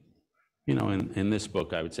think, in this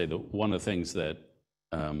book, I would say that one of the things that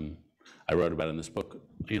I wrote about in this book,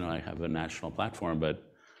 I have a national platform,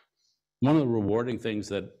 but one of the rewarding things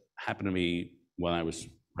that happened to me when I was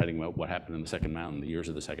writing about what happened in the Second Mountain, the years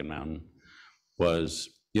of the Second Mountain, was,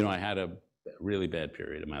 I had a really bad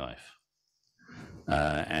period in my life.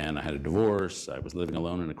 And I had a divorce. I was living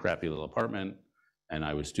alone in a crappy little apartment, and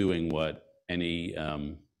I was doing what any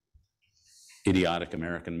idiotic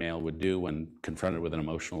American male would do when confronted with an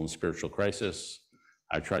emotional and spiritual crisis.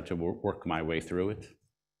 I tried to work my way through it.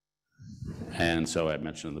 And so I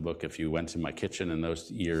mentioned in the book, if you went to my kitchen in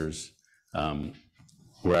those years,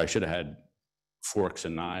 where I should have had forks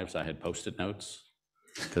and knives, I had Post-it notes,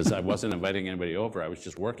 because I wasn't inviting anybody over, I was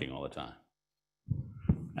just working all the time.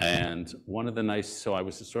 And so I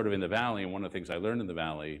was sort of in the valley, and one of the things I learned in the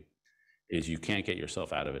valley is you can't get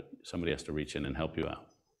yourself out of it. Somebody has to reach in and help you out.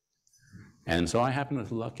 And so I happened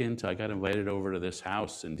to luck into, I got invited over to this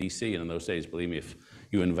house in DC, and in those days, believe me, if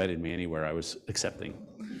you invited me anywhere, I was accepting.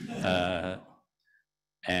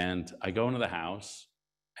 And I go into the house,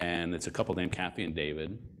 and it's a couple named Kathy and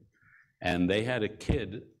David, and they had a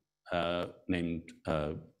kid named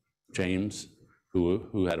James,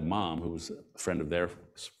 who had a mom who was a friend of their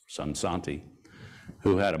son, Santi,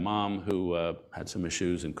 who had a mom who had some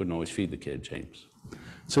issues and couldn't always feed the kid, James.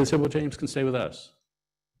 So they said, well, James can stay with us.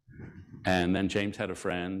 And then James had a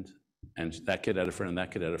friend, and that kid had a friend, and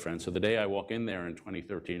that kid had a friend. So the day I walk in there in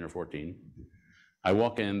 2013 or 14, I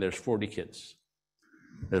walk in, there's 40 kids.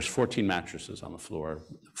 There's 14 mattresses on the floor,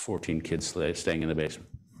 14 kids staying in the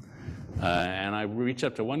basement. And I reach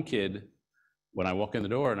up to one kid when I walk in the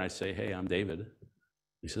door, and I say, hey, I'm David.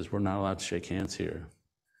 He says, we're not allowed to shake hands here.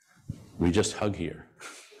 We just hug here.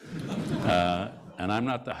 And I'm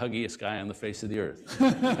not the huggiest guy on the face of the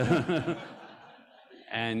earth.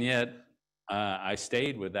 And yet, I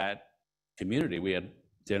stayed with that community. We had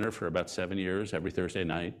dinner for about 7 years every Thursday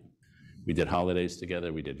night. We did holidays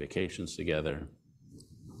together. We did vacations together.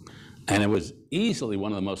 And it was easily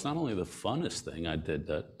one of the most, not only the funnest thing I did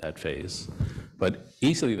that phase, but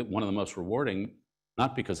easily one of the most rewarding,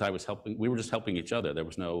 not because I was helping, we were just helping each other. There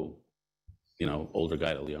was no, older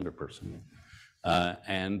guy to the younger person.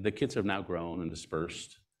 And the kids have now grown and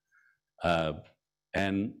dispersed.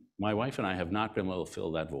 And my wife and I have not been able to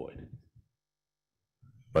fill that void.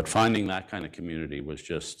 But finding that kind of community was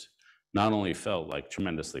just, not only felt like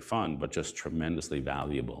tremendously fun, but just tremendously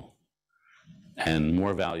valuable. And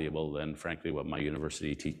more valuable than, frankly, what my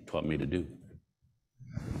university taught me to do.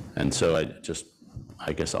 And so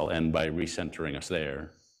I guess I'll end by recentering us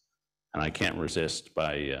there. And I can't resist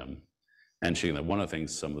by mentioning that one of the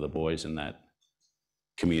things some of the boys in that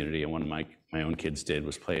community and one of my own kids did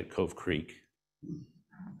was play at Cove Creek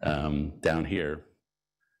down here.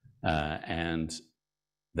 And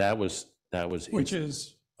that was which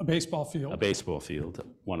is a baseball field. A baseball field,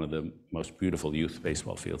 one of the most beautiful youth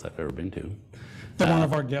baseball fields I've ever been to. That one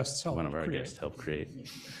of our guests helped create. One of our guests helped create.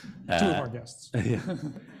 Two of our guests. Yeah.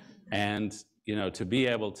 And, to be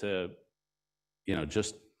able to,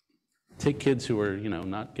 just take kids who are,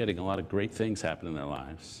 not getting a lot of great things happen in their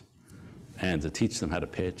lives and to teach them how to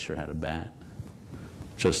pitch or how to bat.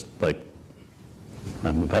 Just like,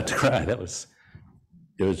 I'm about to cry. It was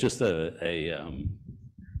just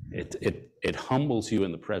it humbles you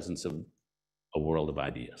in the presence of a world of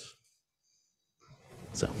ideas.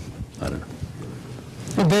 So, I don't know.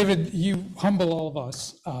 Well, David, you humble all of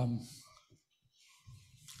us.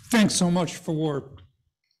 Thanks so much for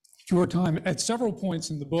your time. At several points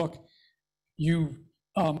in the book, you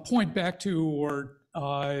point back to or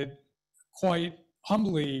quite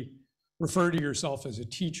humbly refer to yourself as a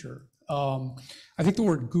teacher. I think the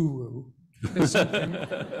word guru is something,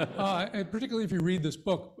 and particularly if you read this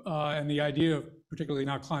book, and the idea of particularly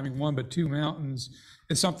not climbing one but two mountains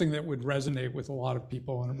is something that would resonate with a lot of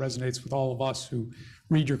people, and it resonates with all of us who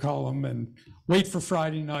read your column and wait for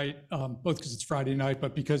Friday night, both because it's Friday night,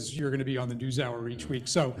 but because you're going to be on the NewsHour each week.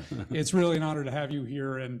 So it's really an honor to have you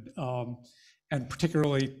here, and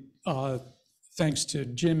particularly thanks to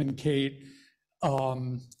Jim and Kate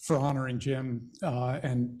for honoring Jim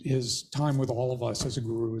and his time with all of us as a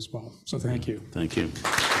guru as well. So thank you. Thank you.